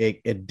feel like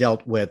it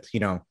dealt with, you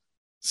know,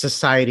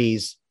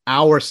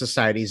 our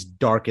society's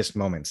darkest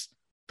moments,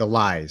 the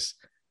lies,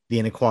 the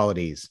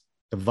inequalities,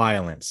 the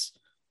violence.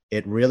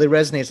 It really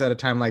resonates at a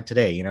time like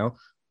today, you know,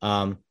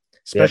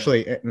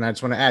 especially, and I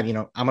just want to add, you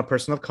know, I'm a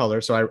person of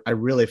color. So I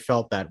really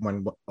felt that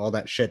when all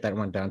that shit that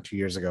went down 2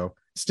 years ago,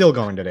 still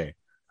going today.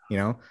 You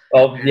know,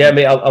 well, yeah,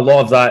 mate. A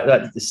lot of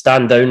that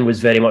Stand Down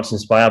was very much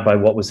inspired by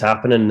what was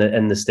happening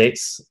in the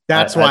States.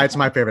 That's why it's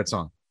my favorite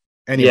song.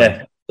 Anyway,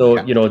 yeah.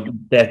 So you know,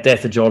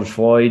 death of George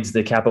Floyd's,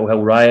 the Capitol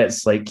Hill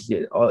riots. Like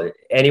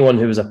anyone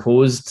who was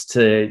opposed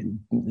to,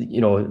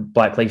 you know,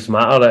 Black Lives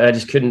Matter,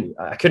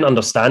 I couldn't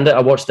understand it. I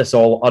watched this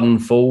all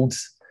unfold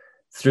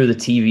through the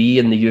TV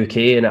in the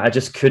UK, and I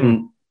just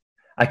couldn't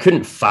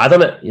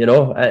fathom it, you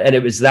know, and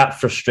it was that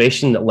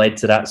frustration that led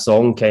to that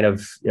song. Kind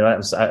of, you know, it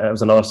was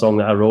another song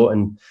that I wrote,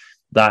 and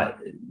that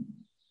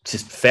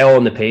just fell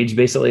on the page.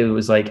 Basically, it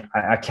was like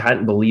I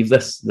can't believe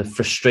this. The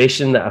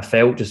frustration that I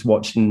felt just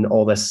watching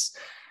all this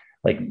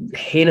like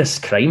heinous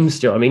crimes.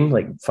 Do you know what I mean?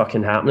 Like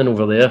fucking happening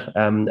over there.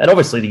 And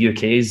obviously the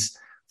UK's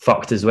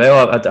fucked as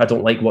well. I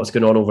don't like what's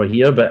going on over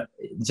here, but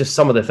just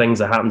some of the things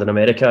that happened in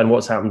America and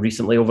what's happened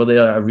recently over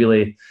there,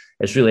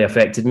 it's really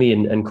affected me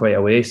in quite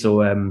a way.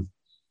 So.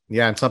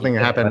 Yeah, and something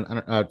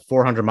happened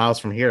 400 miles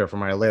from here,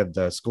 from where I live,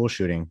 the school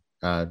shooting.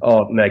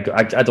 Oh, man,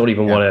 I don't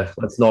even want to.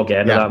 Let's not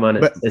get into that,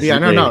 man.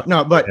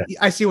 But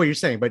I see what you're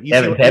saying. But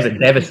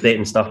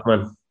devastating stuff,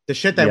 man. The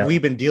shit that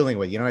we've been dealing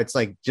with, you know, it's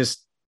like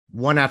just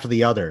one after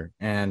the other,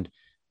 and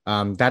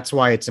that's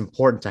why it's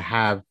important to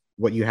have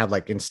what you have,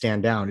 like in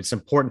Stand Down. It's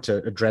important to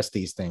address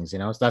these things, you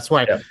know. So that's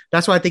why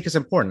I think it's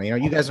important. You know,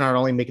 you guys are not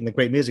only making the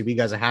great music, but you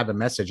guys have a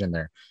message in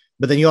there.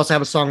 But then you also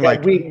have a song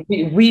like we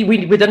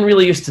didn't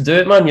really used to do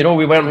it, man. You know,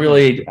 we weren't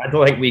really. I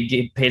don't think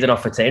we paid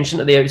enough attention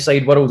to the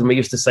outside world, and we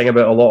used to sing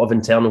about a lot of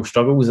internal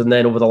struggles. And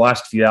then over the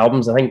last few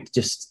albums, I think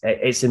just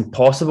it's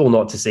impossible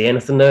not to say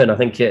anything now. And I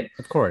think it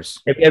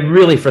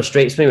really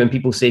frustrates me when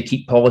people say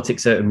keep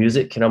politics out of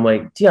music, and I'm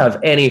like, do you have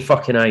any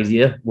fucking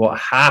idea what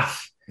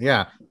half?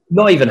 Yeah.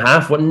 Not even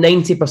half. What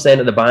 90%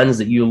 of the bands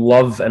that you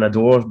love and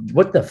adore,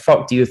 what the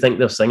fuck do you think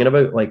they're singing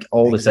about? Like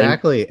all the time.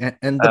 Exactly.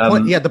 And the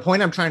point, the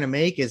point I'm trying to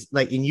make is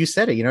like, and you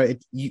said it, you know,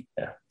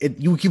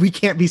 we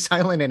can't be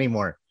silent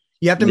anymore.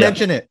 You have to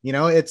mention it. You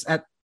know, it's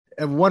at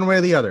one way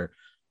or the other.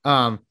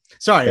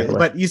 Sorry, definitely.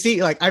 But you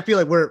see, like I feel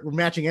like we're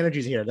matching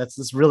energies here.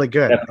 That's really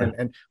good,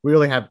 and we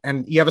really have.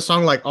 And you have a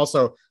song like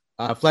also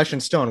Flesh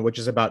and Stone, which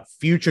is about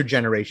future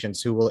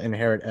generations who will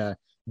inherit a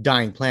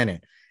dying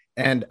planet.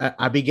 And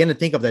I begin to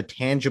think of the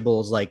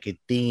tangibles like a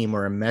theme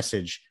or a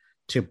message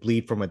to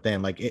Bleed From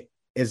Within. Like,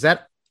 is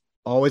that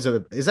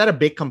a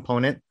big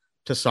component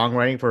to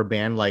songwriting for a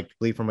band like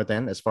Bleed From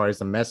Within, as far as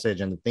the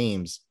message and the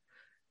themes?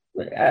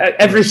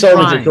 Every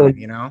song is its own,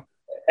 you know.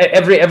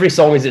 Every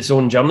song is its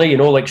own journey, you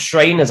know. Like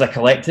Shrine as a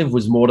collective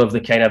was more of the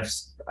kind of,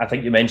 I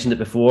think you mentioned it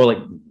before, like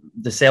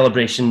the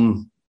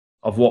celebration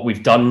of what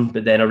we've done,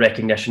 but then a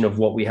recognition of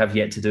what we have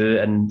yet to do.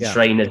 And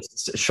Shrine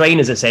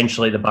is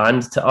essentially the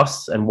band to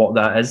us and what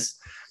that is.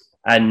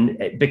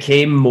 And it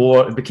became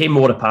more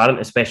apparent,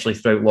 especially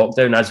throughout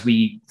lockdown, as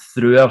we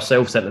threw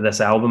ourselves into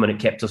this album, and it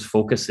kept us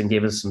focused and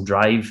gave us some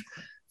drive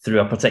through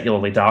a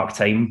particularly dark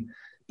time.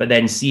 But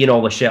then seeing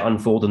all the shit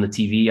unfold on the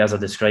TV, as I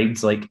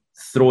described, like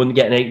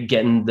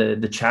getting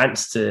the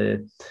chance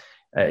to,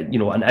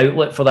 an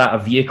outlet for that, a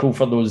vehicle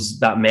for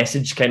that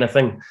message kind of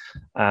thing.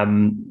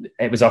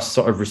 It was us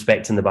sort of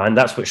respecting the band.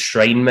 That's what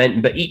Shrine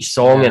meant. But each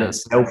song in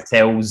itself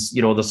tells,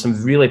 there's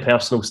some really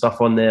personal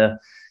stuff on there.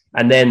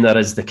 And then there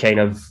is the kind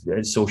of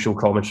social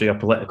commentary or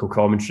political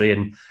commentary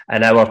and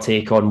our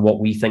take on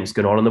what we think is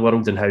going on in the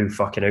world and how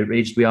fucking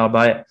outraged we are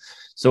by it.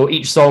 So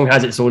each song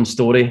has its own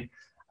story.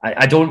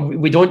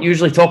 We don't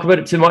usually talk about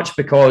it too much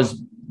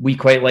because we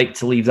quite like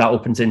to leave that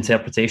open to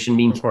interpretation.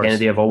 Me and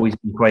Kennedy have always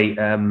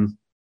been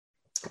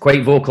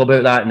quite vocal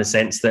about that, in the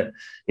sense that,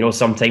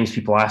 sometimes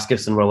people ask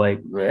us and we're like,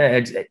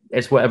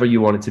 it's whatever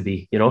you want it to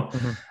be,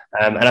 Mm-hmm.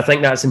 And I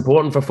think that's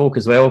important for folk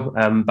as well.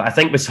 But I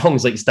think with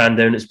songs like Stand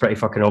Down, it's pretty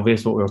fucking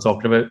obvious what we were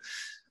talking about.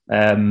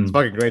 It's a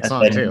fucking great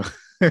song too.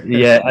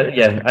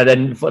 yeah. And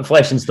then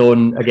Flesh and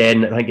Stone,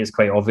 again, I think it's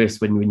quite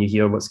obvious when you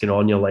hear what's going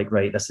on. You're like,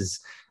 right, this is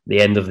the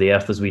end of the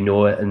earth as we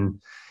know it.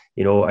 And,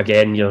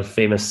 again, your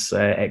famous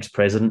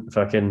ex-president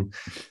fucking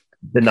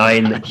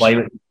denying that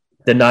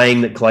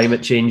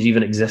climate change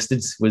even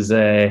existed was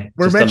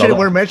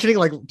we're mentioning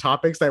like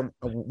topics that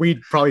we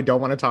probably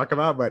don't want to talk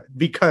about, but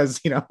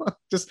because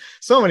just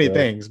so many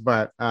things.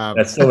 But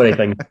that's so many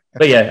things.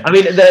 But yeah, I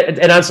mean,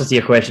 in answer to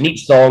your question,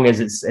 each song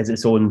is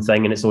its own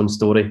thing and its own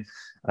story.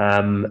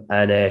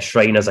 And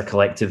Shrine as a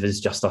collective is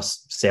just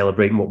us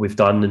celebrating what we've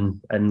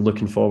done and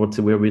looking forward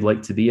to where we'd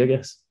like to be, I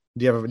guess.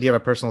 Do you have a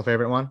personal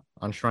favorite one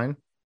on Shrine?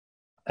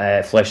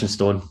 Flesh and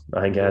Stone,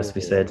 I think it has to be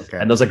said. Okay.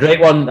 And there's a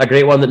great one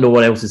that no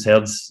one else has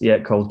heard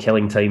yet called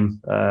Killing Time,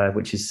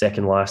 which is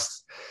second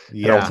last.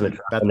 Yeah,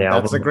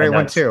 that's a great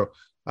one too.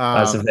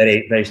 That's a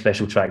very, very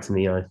special track to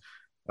me.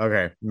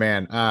 Okay,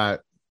 man.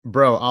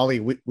 Bro, Ollie,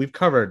 we've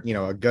covered,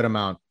 a good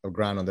amount of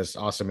ground on this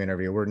awesome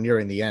interview. We're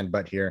nearing the end,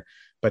 but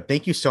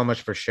thank you so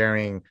much for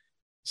sharing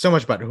so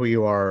much about who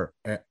you are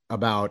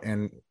about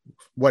and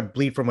what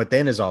Bleed From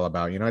Within is all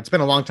about. It's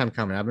been a long time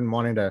coming. I've been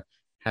wanting to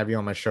have you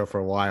on my show for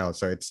a while,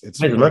 so it's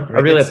really I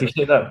really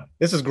appreciate that.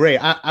 This is great.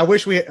 I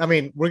wish we're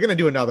gonna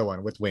do another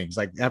one with Wings.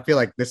 Like, I feel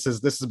like this has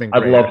been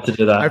great. I'd love to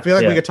do that. I feel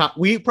like we could talk.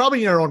 We probably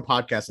need our own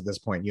podcast at this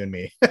point, you and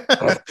me.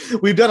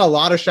 We've done a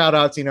lot of shout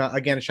outs,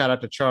 again, shout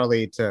out to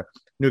Charlie, to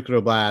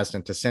Nuclear Blast,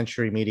 and to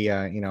Century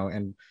Media,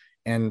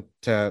 and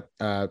to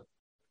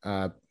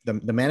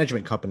the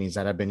management companies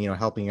that have been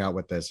helping out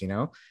with this,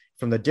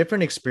 from the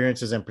different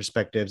experiences and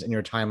perspectives in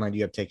your timeline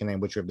you have taken in,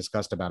 which we have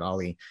discussed about,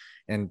 Ollie,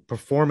 and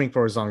performing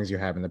for as long as you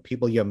have, and the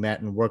people you have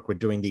met and worked with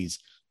doing these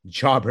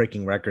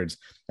jaw-breaking records.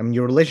 I mean,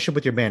 your relationship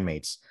with your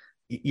bandmates,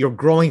 your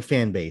growing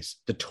fan base,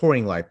 the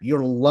touring life,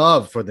 your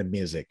love for the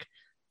music.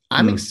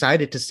 I'm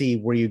excited to see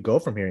where you go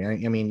from here.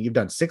 I mean, you've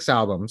done 6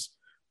 albums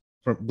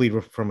from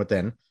Bleed From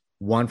Within,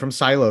 one from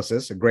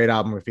Silosis, a great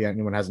album. If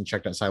anyone hasn't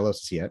checked out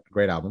Silosis yet,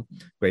 great album,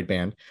 great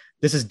band.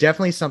 This is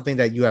definitely something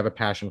that you have a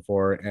passion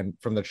for. And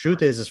from the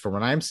truth is from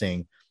what I'm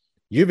seeing,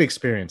 you've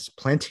experienced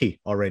plenty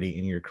already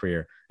in your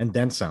career and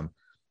then some.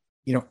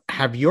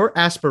 Have your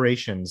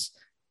aspirations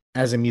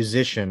as a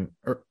musician,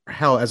 or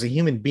hell, as a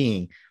human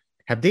being,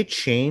 have they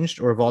changed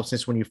or evolved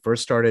since when you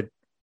first started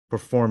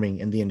performing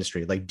in the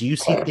industry? Like, do you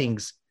see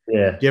things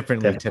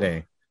differently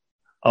today?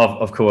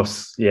 Of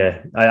course,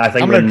 yeah. I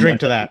think I'm going to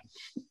drink to that.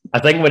 I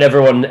think when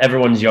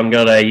everyone's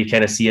younger, you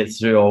kind of see it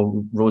through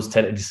all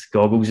rose-tinted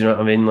goggles. You know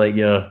what I mean? Like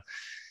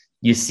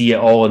you see it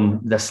all in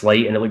this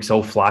light, and it looks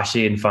all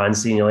flashy and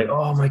fancy, and you're like,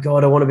 "Oh my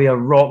god, I want to be a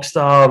rock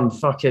star! And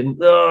fucking,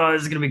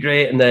 this is gonna be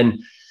great." And then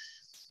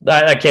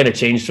that kind of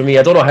changed for me.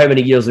 I don't know how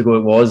many years ago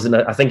it was, and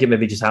I think it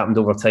maybe just happened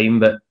over time.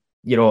 But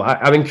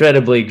I'm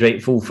incredibly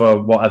grateful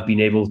for what I've been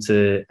able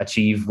to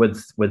achieve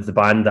with the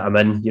band that I'm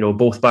in.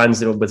 Both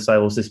bands, with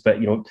Silosis, but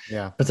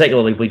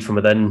particularly Bleed From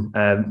Within,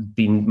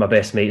 being my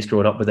best mates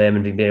growing up with them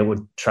and being able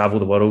to travel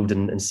the world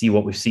and see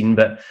what we've seen.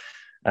 But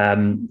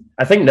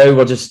I think now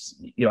we're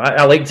just,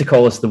 I like to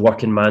call us the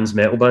working man's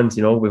metal band.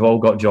 We've all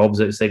got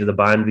jobs outside of the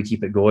band. We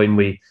keep it going.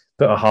 We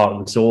put our heart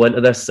and soul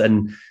into this,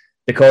 and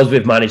because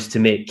we've managed to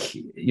make,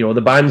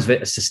 the band's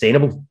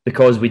sustainable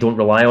because we don't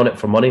rely on it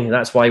for money.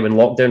 That's why when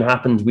lockdown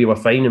happened, we were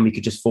fine and we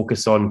could just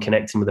focus on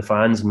connecting with the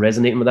fans and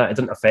resonating with that. It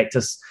didn't affect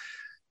us.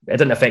 It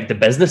didn't affect the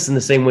business in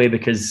the same way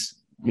because,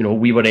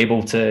 we were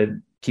able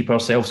to keep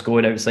ourselves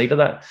going outside of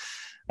that.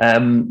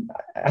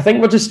 I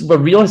think we're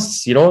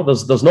realists,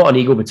 there's not an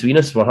ego between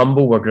us. We're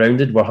humble, we're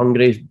grounded, we're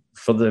hungry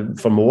for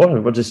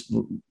more. We're just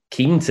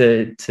keen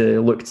to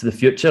look to the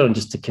future and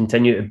just to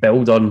continue to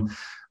build on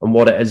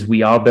what it is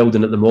we are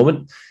building at the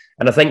moment.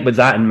 And I think with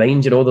that in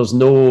mind, there's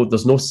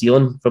no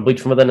ceiling for Bleed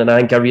From Within. And I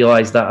think I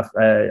realised that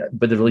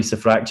with the release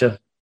of Fracture,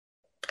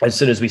 as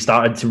soon as we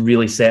started to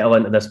really settle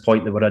into this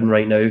point that we're in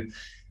right now,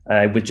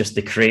 with just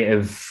the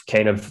creative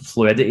kind of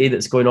fluidity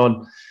that's going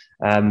on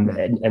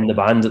in the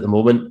band at the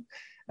moment,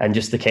 and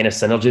just the kind of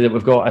synergy that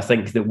we've got, I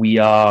think that we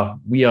are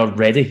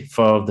ready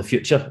for the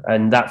future.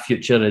 And that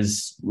future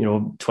is,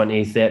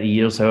 20, 30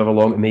 years, however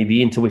long it may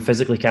be, until we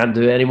physically can't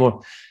do it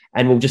anymore.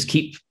 And we'll just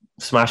keep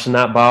smashing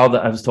that bar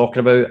that I was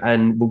talking about,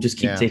 and we'll just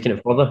keep taking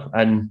it further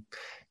and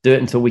do it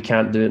until we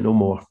can't do it no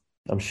more.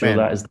 I'm sure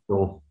that is the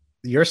goal.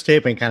 Your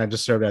statement kind of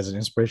just served as an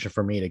inspiration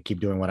for me to keep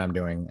doing what I'm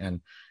doing.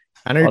 And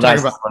I know you're talking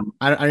about.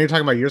 I know you're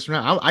talking about years from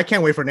now. I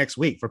can't wait for next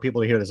week for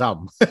people to hear this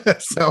album.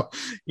 So,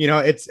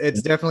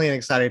 it's definitely an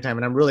exciting time,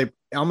 and I'm really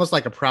almost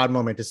like a proud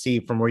moment to see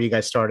from where you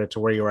guys started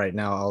to where you're right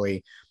now,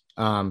 Ollie.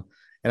 And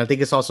I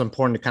think it's also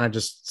important to kind of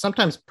just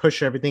sometimes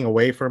push everything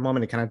away for a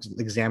moment and kind of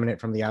examine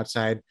it from the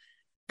outside,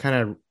 kind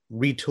of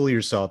retool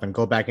yourself and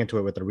go back into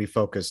it with a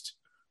refocused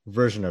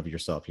version of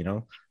yourself.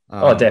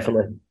 Oh,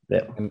 definitely.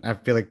 Yeah. And I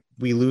feel like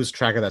we lose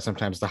track of that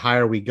sometimes. The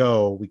higher we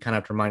go, we kind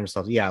of have to remind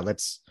ourselves,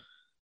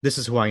 this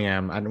is who I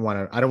am. I don't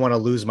want to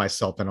lose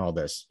myself in all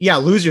this. Yeah,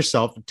 lose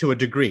yourself to a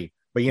degree,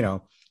 but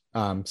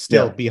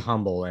still be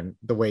humble and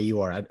the way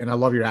you are. And I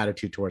love your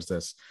attitude towards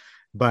this.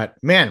 But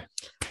man,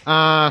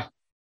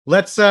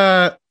 let's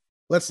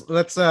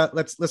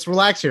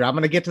relax here. I'm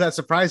gonna get to that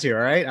surprise here.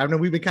 All right. I know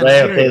we've been kind of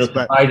serious,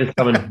 but surprise is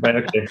coming. Right,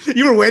 okay.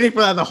 You were waiting for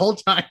that the whole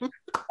time.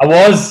 I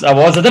was. I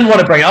didn't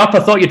want to bring it up.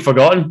 I thought you'd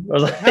forgotten. I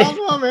was like, hell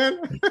no,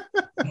 man.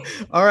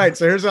 All right.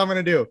 So here's what I'm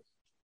gonna do.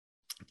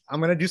 I'm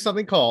gonna do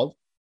something called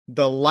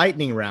the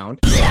lightning round.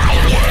 All right.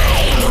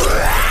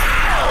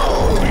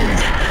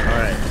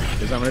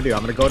 Here's what I'm gonna do.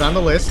 I'm gonna go down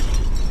the list.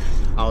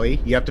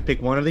 Ollie, you have to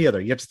pick one or the other.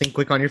 You have to think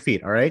quick on your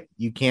feet. All right.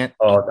 You can't.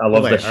 Oh, I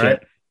love this shit. Right?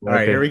 All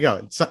right, here we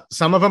go. So,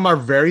 some of them are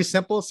very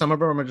simple. Some of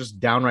them are just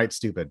downright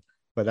stupid,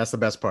 but that's the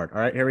best part. All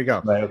right, here we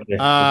go. Right, okay.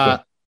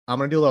 I'm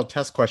going to do a little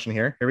test question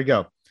here. Here we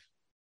go.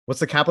 What's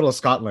the capital of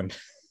Scotland?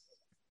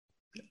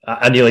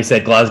 I nearly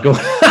said Glasgow.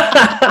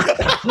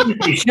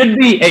 It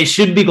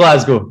should be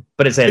Glasgow,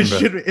 but it's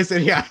Edinburgh.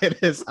 It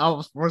is.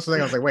 First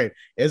thing I was like, wait,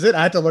 is it?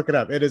 I had to look it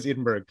up. It is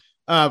Edinburgh.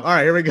 All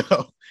right, here we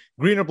go.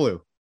 Green or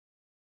blue?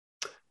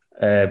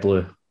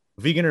 Blue.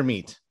 Vegan or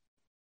meat?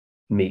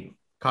 Meat.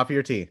 Coffee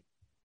or tea?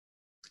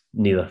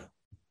 Neither.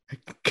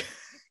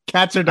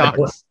 Cats or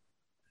dogs?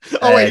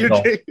 Wait,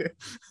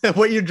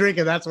 what you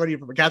drinking? That's what you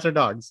prefer. Cats or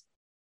dogs?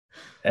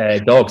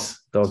 Dogs.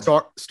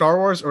 Star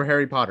Wars or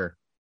Harry Potter?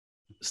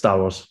 Star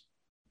Wars.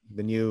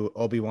 The new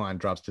Obi-Wan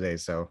drops today,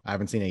 so I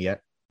haven't seen it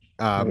yet.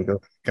 Gonna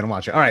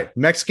watch it. All right,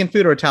 Mexican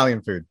food or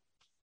Italian food?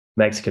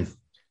 Mexican.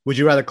 Would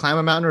you rather climb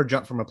a mountain or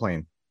jump from a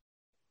plane?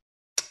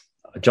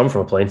 Jump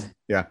from a plane.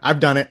 Yeah, I've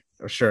done it.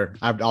 Sure,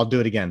 I'll do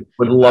it again.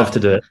 Would love to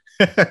do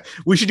it.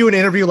 We should do an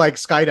interview like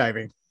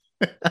skydiving.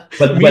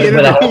 But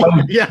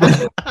yeah.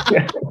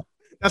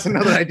 That's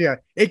another idea.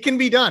 It can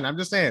be done. I'm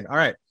just saying. All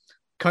right.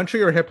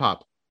 Country or hip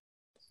hop?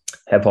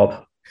 Hip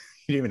hop.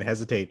 You didn't even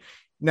hesitate.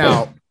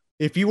 Now,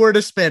 if you were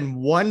to spend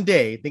one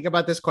day, think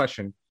about this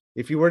question.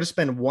 If you were to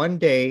spend one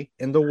day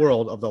in the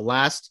world of the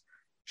last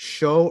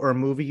show or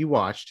movie you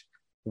watched,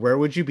 where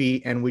would you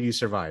be and would you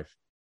survive?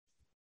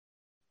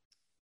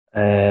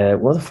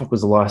 What the fuck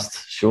was the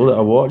last show that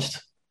I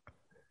watched?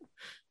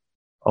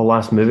 Or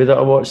last movie that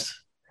I watched?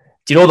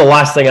 Do you know the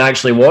last thing I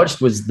actually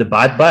watched was The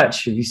Bad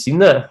Batch? Have you seen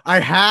that?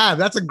 I have.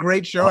 That's a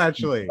great show,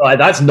 actually.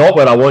 That's not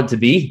where I want to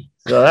be.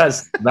 So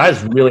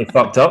that's really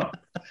fucked up.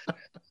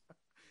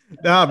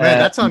 No, man,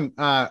 that's on.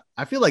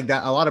 I feel like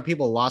that a lot of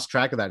people lost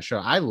track of that show.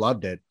 I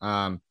loved it.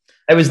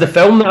 It was the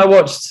film that I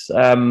watched.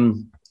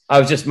 I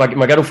was just my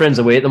girlfriend's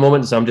away at the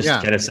moment, so I'm just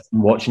kind of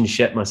watching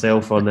shit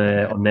myself on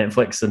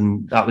Netflix,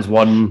 and that was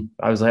one.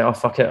 I was like, oh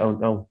fuck it,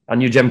 I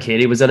knew Jim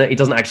Carrey was in it. He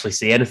doesn't actually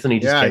say anything. He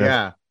just kind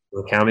of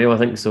a cameo, I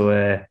think.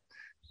 So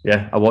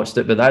I watched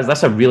it, but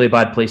that's a really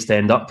bad place to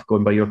end up.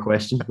 Going by your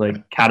question,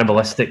 like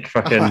cannibalistic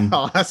fucking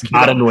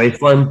barren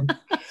wasteland.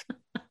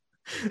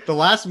 The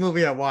last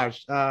movie I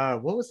watched,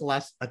 what was the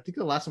last? I think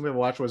the last movie I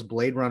watched was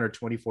Blade Runner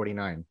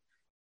 2049.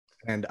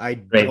 And I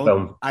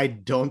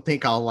don't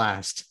think I'll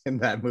last in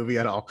that movie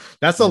at all.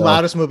 That's the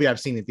loudest movie I've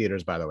seen in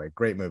theaters, by the way.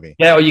 Great movie.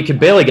 Yeah, you could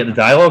barely get the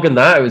dialogue in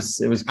that. It was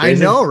crazy. I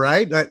know,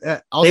 right?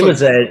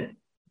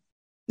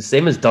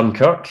 Same as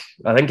Dunkirk.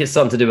 I think it's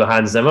something to do with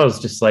Hans Zimmer. It's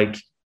just like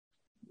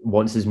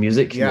wants his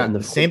music. Yeah,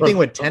 the same thing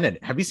with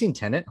Tenet. Have you seen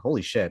Tenet?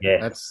 Holy shit!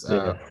 Yeah, that's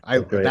a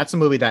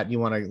movie that you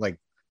want to like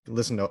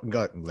listen to.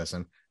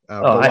 Listen.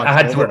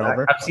 I've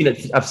seen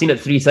it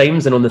 3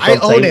 times, and on the third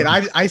I own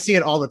time, it. I see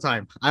it all the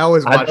time. I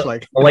always watch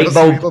like the light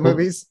bulb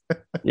movies.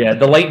 Yeah,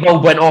 the light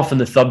bulb went off in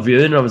the third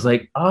viewing, and I was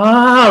like,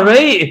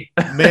 right.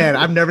 Man,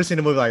 I've never seen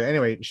a movie like that.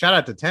 Anyway, shout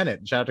out to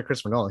Tenet. Shout out to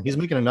Christopher Nolan. He's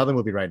making another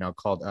movie right now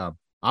called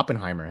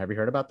Oppenheimer. Have you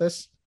heard about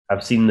this?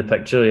 I've seen the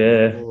picture.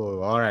 Yeah.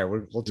 Ooh, all right,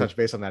 we'll touch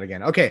base on that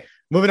again. Okay,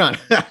 moving on.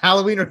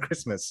 Halloween or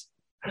Christmas?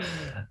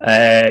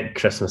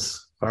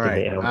 Christmas. All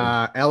right.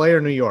 LA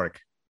or New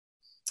York?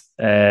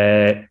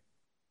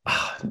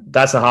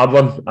 That's a hard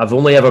one. I've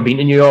only ever been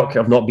to New York.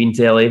 I've not been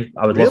to LA.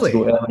 I would love to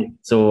go to LA.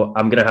 So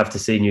I'm going to have to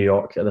say New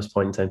York at this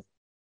point in time.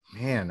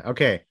 Man,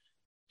 okay.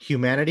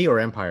 Humanity or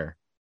empire?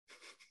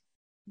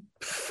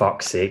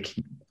 Fuck's sake.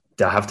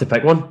 Do I have to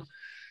pick one?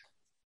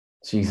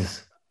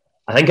 Jesus.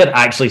 I think I'd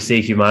actually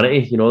say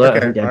humanity. You know that?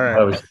 Okay, I think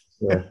all right.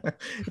 yeah.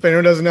 If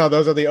anyone doesn't know,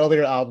 those are the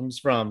earlier albums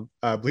from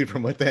Bleed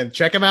From Within.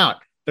 Check them out.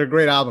 They're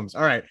great albums.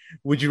 All right.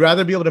 Would you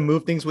rather be able to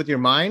move things with your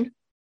mind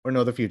or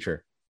know the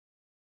future?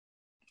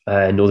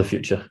 Know the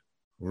future.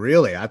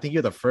 Really? I think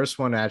you're the first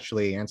one to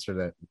actually answer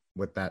that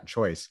with that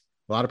choice.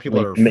 A lot of people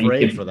are You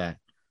afraid could- for that.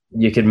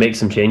 You could make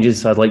some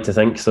changes. I'd like to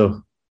think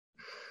so.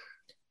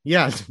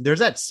 Yeah, there's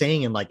that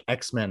saying in like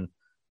X-Men.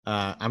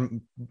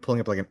 I'm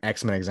pulling up like an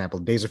X-Men example.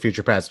 Days of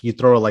Future Past. You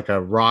throw like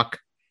a rock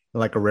in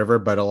like a river,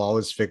 but it'll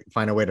always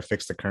find a way to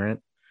fix the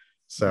current.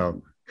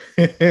 So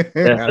I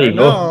There you don't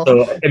go.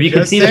 know. So if you could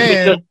Just see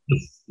saying. the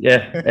future,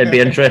 yeah, it'd be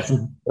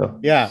interesting. So,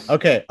 Yeah.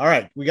 Okay. All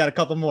right. We got a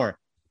couple more.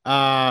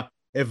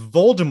 If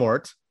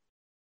Voldemort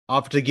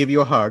offered to give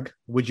you a hug,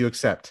 would you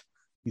accept?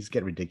 These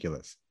get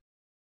ridiculous.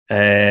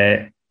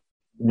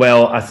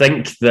 well, I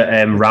think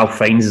that Ralph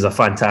Fiennes is a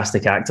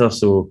fantastic actor.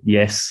 So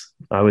yes,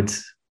 I would.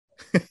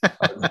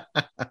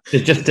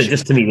 Just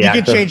to meet the You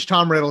actor. can change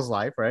Tom Riddle's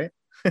life, right?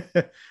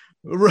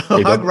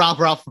 Hug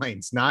Ralph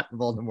Fiennes, not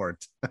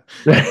Voldemort.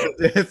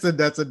 that's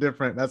a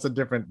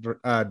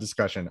different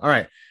discussion. All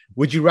right.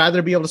 Would you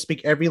rather be able to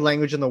speak every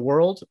language in the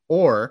world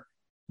or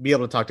be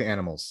able to talk to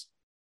animals?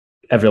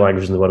 Every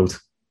language in the world.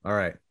 All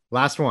right.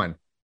 Last one.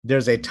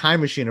 There's a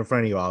time machine in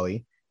front of you,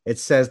 Ollie. It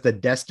says the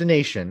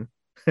destination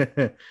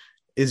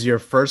is your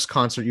first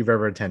concert you've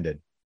ever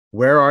attended.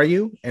 Where are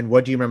you, and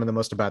what do you remember the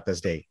most about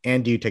this day?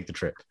 And do you take the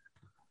trip?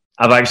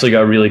 I've actually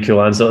got a really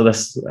cool answer to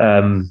this.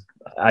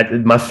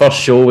 My first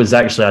show was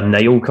actually a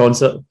Nile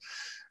concert.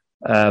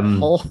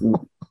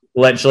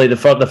 Literally,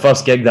 the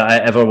first gig that I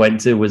ever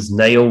went to was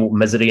Nile,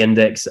 Misery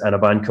Index, and a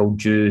band called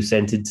Jew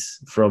Scented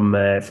from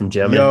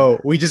Germany. Yo,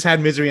 we just had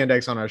Misery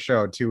Index on our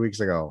show 2 weeks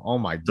ago. Oh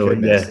my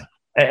goodness. Yeah.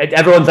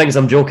 Everyone thinks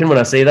I'm joking when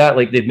I say that.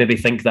 Like they maybe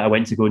think that I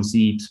went to go and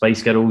see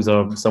Spice Girls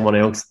or someone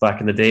else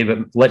back in the day.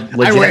 But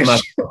legit,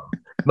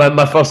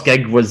 my first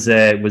gig was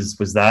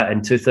that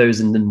in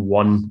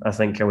 2001. I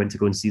think I went to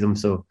go and see them.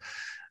 So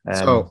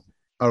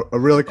a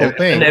really cool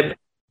thing. It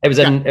was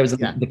in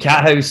the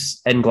Cat House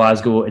in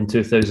Glasgow in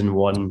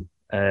 2001.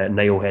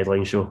 Nile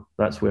headline show.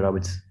 That's where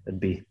I'd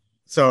be.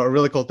 So a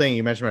really cool thing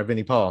you mentioned about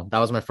Vinnie Paul. That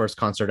was my first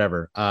concert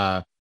ever.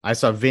 I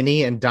saw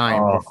Vinnie and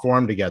Dime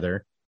perform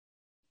together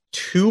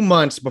 2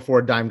 months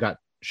before Dime got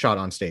shot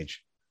on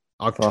stage.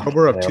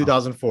 October of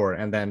 2004,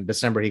 and then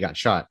December he got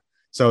shot.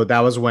 So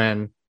that was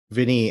when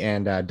Vinny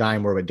and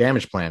Dime were with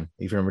Damage Plan.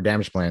 If you remember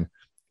Damage Plan,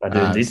 I do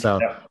indeed.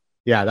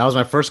 Yeah, that was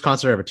my first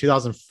concert ever,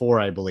 2004,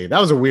 I believe. That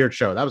was a weird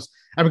show. That was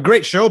a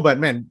great show, but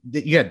man,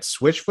 you had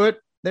Switchfoot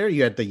there,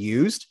 you had The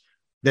Used,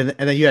 and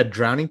then you had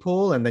Drowning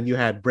Pool, and then you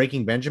had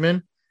Breaking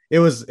Benjamin. It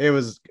was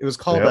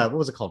called what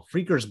was it called?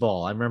 Freakers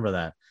Ball. I remember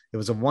that. It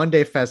was a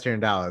one-day fest here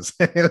in Dallas.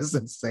 It was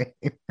insane.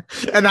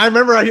 And I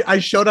remember I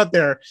showed up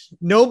there.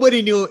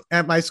 Nobody knew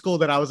at my school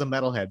that I was a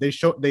metalhead.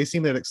 They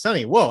seemed like,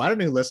 Sonny, whoa, I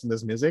don't even listen to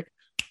this music.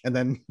 And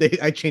then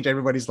I changed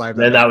everybody's life.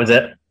 Then that was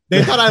it.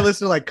 They thought I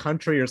listened to like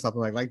country or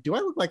something like, do I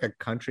look like a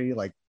country?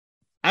 Like,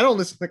 I don't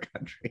listen to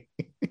country.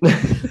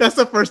 That's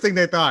the first thing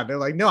they thought. They're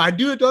like, no, I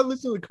don't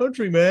listen to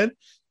country, man.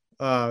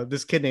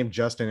 This kid named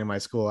Justin in my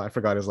school. I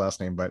forgot his last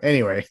name, but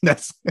anyway,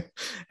 that's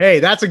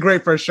a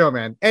great first show,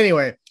 man.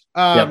 Anyway,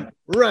 we're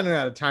running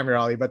out of time here,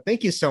 Ollie, but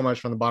thank you so much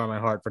from the bottom of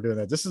my heart for doing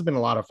that. This has been a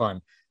lot of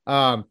fun.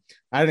 I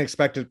didn't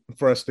expect it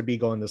for us to be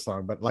going this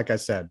long, but like I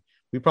said,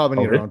 we probably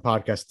need our own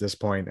podcast at this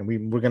point, and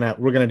we're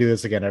gonna do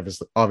this again,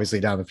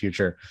 obviously down the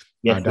future,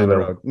 down the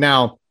road.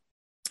 Now,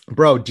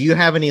 bro, do you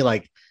have any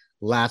like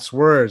last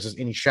words,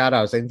 any shout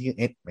outs,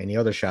 any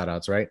other shout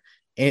outs, right?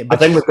 I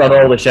think we've done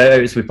all the shout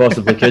outs we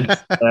possibly could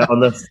on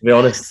this, to be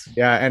honest.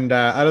 Yeah, and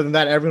other than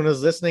that, everyone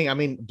who's listening, I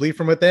mean, Bleed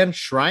From Within,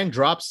 Shrine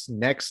drops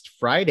next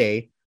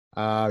Friday,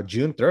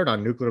 June 3rd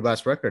on Nuclear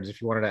Blast Records. If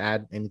you wanted to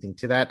add anything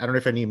to that, I don't know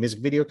if any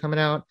music video coming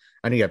out.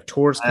 I know you have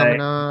tours coming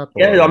up.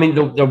 Yeah, I mean,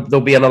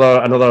 there'll be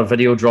another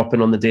video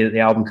dropping on the day that the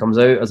album comes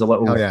out as a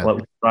little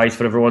surprise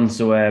for everyone.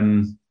 So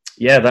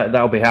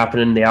that'll be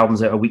happening. The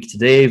album's out a week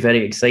today.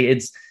 Very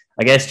excited.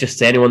 I guess just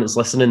to anyone that's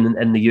listening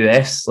in the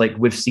US, like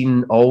we've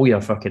seen all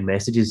your fucking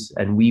messages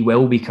and we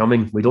will be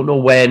coming. We don't know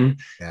when,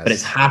 but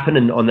it's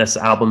happening on this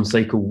album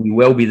cycle. We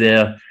will be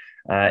there.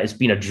 It's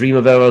been a dream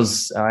of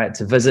ours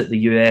to visit the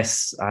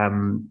US,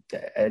 and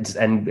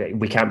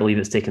we can't believe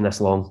it's taken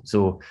this long.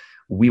 So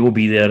we will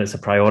be there. It's a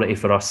priority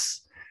for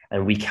us,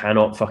 and we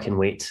cannot fucking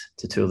wait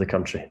to tour the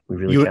country. We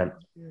really can't.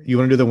 You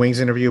want to do the Wings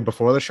interview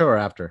before the show or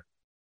after?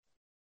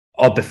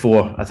 Or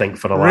before, I think,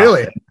 for the last.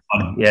 Really?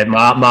 Yeah,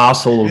 my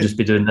arsehole will just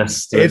be doing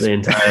this the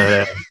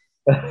entire.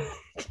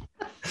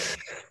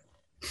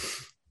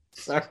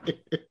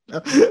 Sorry,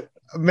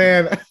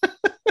 man.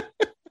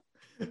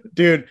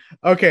 Dude,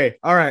 okay,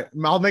 all right.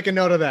 I'll make a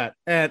note of that.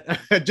 And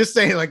just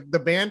saying, like the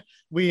band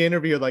we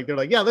interviewed, like they're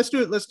like, yeah, let's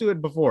do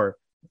it before.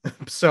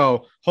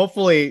 So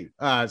hopefully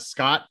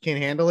Scott can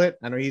handle it.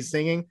 I know he's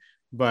singing,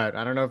 but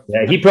I don't know.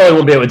 Yeah, he probably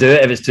won't be able to do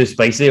it if it's too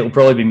spicy. It'll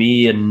probably be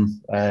me and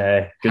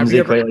Have you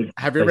ever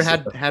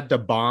had the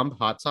bomb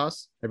hot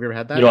sauce? Have you ever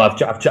had that? You know,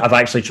 I've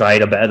actually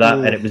tried a bit of that,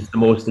 and it was the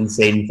most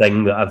insane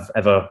thing that I've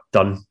ever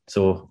done.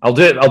 So I'll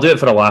do it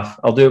for a laugh.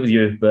 I'll do it with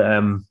you,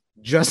 but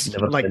just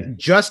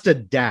a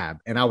dab,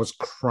 and I was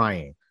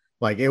crying.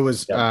 Like it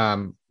was.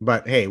 Yeah.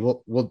 But hey,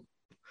 we'll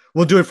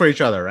do it for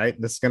each other, right?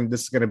 This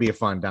is gonna be a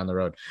fun down the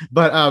road.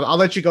 But I'll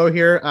let you go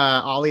here,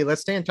 Ollie.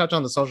 Let's stay in touch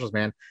on the socials,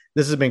 man.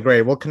 This has been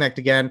great. We'll connect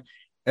again.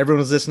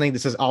 Everyone who's listening,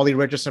 this is Ollie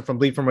Richardson from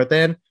Bleed From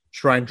Within.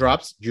 Shrine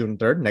drops June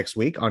 3rd next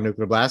week on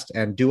Nuclear Blast.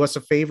 And do us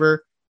a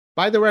favor,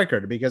 buy the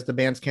record, because the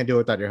bands can't do it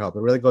without your help.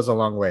 It really goes a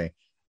long way.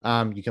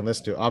 You can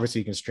listen to it. Obviously,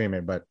 you can stream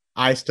it, but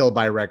I still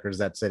buy records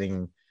that's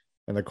sitting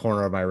in the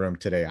corner of my room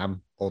today.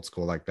 I'm old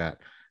school like that.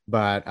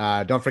 But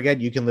don't forget,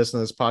 you can listen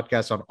to this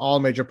podcast on all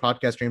major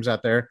podcast streams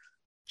out there.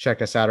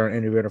 Check us out on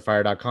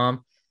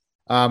interviewunderfire.com.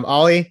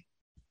 Ollie,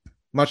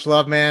 much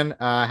love, man.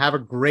 Have a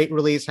great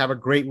release. Have a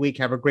great week.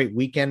 Have a great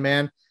weekend,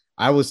 man.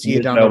 I will see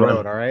you down the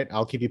road. All right.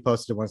 I'll keep you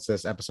posted once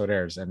this episode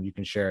airs and you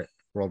can share it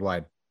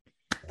worldwide.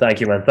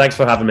 Thank you, man. Thanks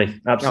for having me.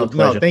 Absolute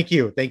pleasure. No, thank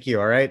you. Thank you.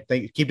 All right.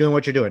 Keep doing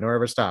what you're doing. Don't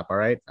ever stop. All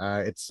right.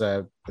 It's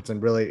a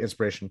really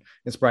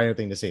inspiring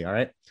thing to see. All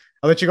right.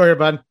 I'll let you go here,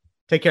 bud.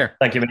 Take care.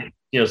 Thank you, man.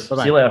 Cheers.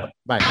 Bye-bye. See you later.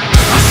 Bye.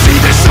 I see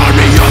this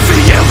army of the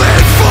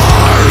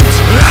ill-informed,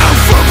 out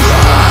for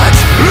blood,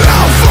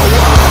 out for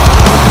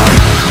war.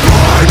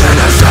 Born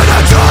innocent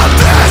atop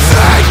this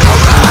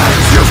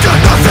ignorance, you've got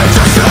nothing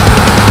to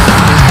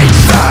say.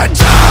 Stand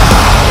down.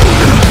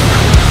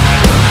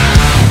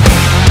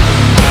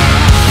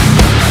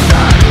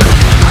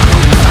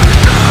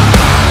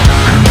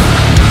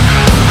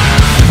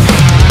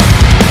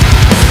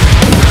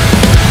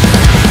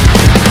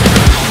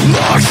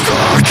 Locked,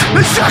 stuck,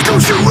 in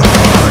shackles you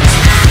rot.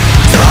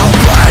 Don't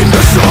blame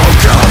the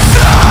smoke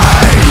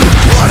outside.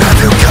 What have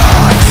you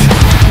got?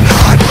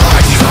 Not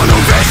much.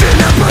 Tunnel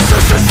vision and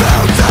persistence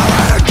down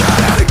and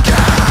again and again.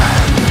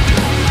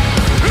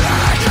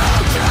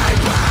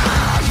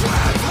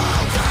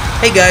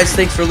 Hey guys,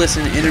 thanks for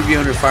listening to Interview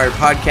Under Fire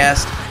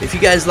podcast. If you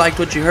guys liked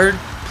what you heard,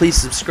 please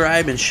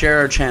subscribe and share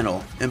our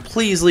channel. And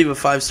please leave a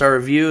 5-star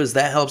review, as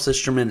that helps us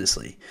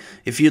tremendously.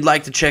 If you'd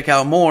like to check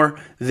out more,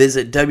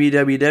 visit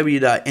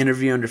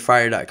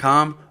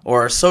www.interviewunderfire.com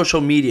or our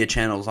social media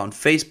channels on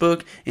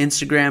Facebook,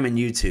 Instagram, and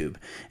YouTube.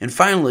 And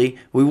finally,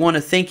 we want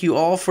to thank you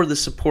all for the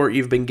support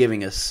you've been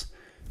giving us.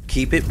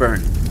 Keep it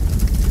burning.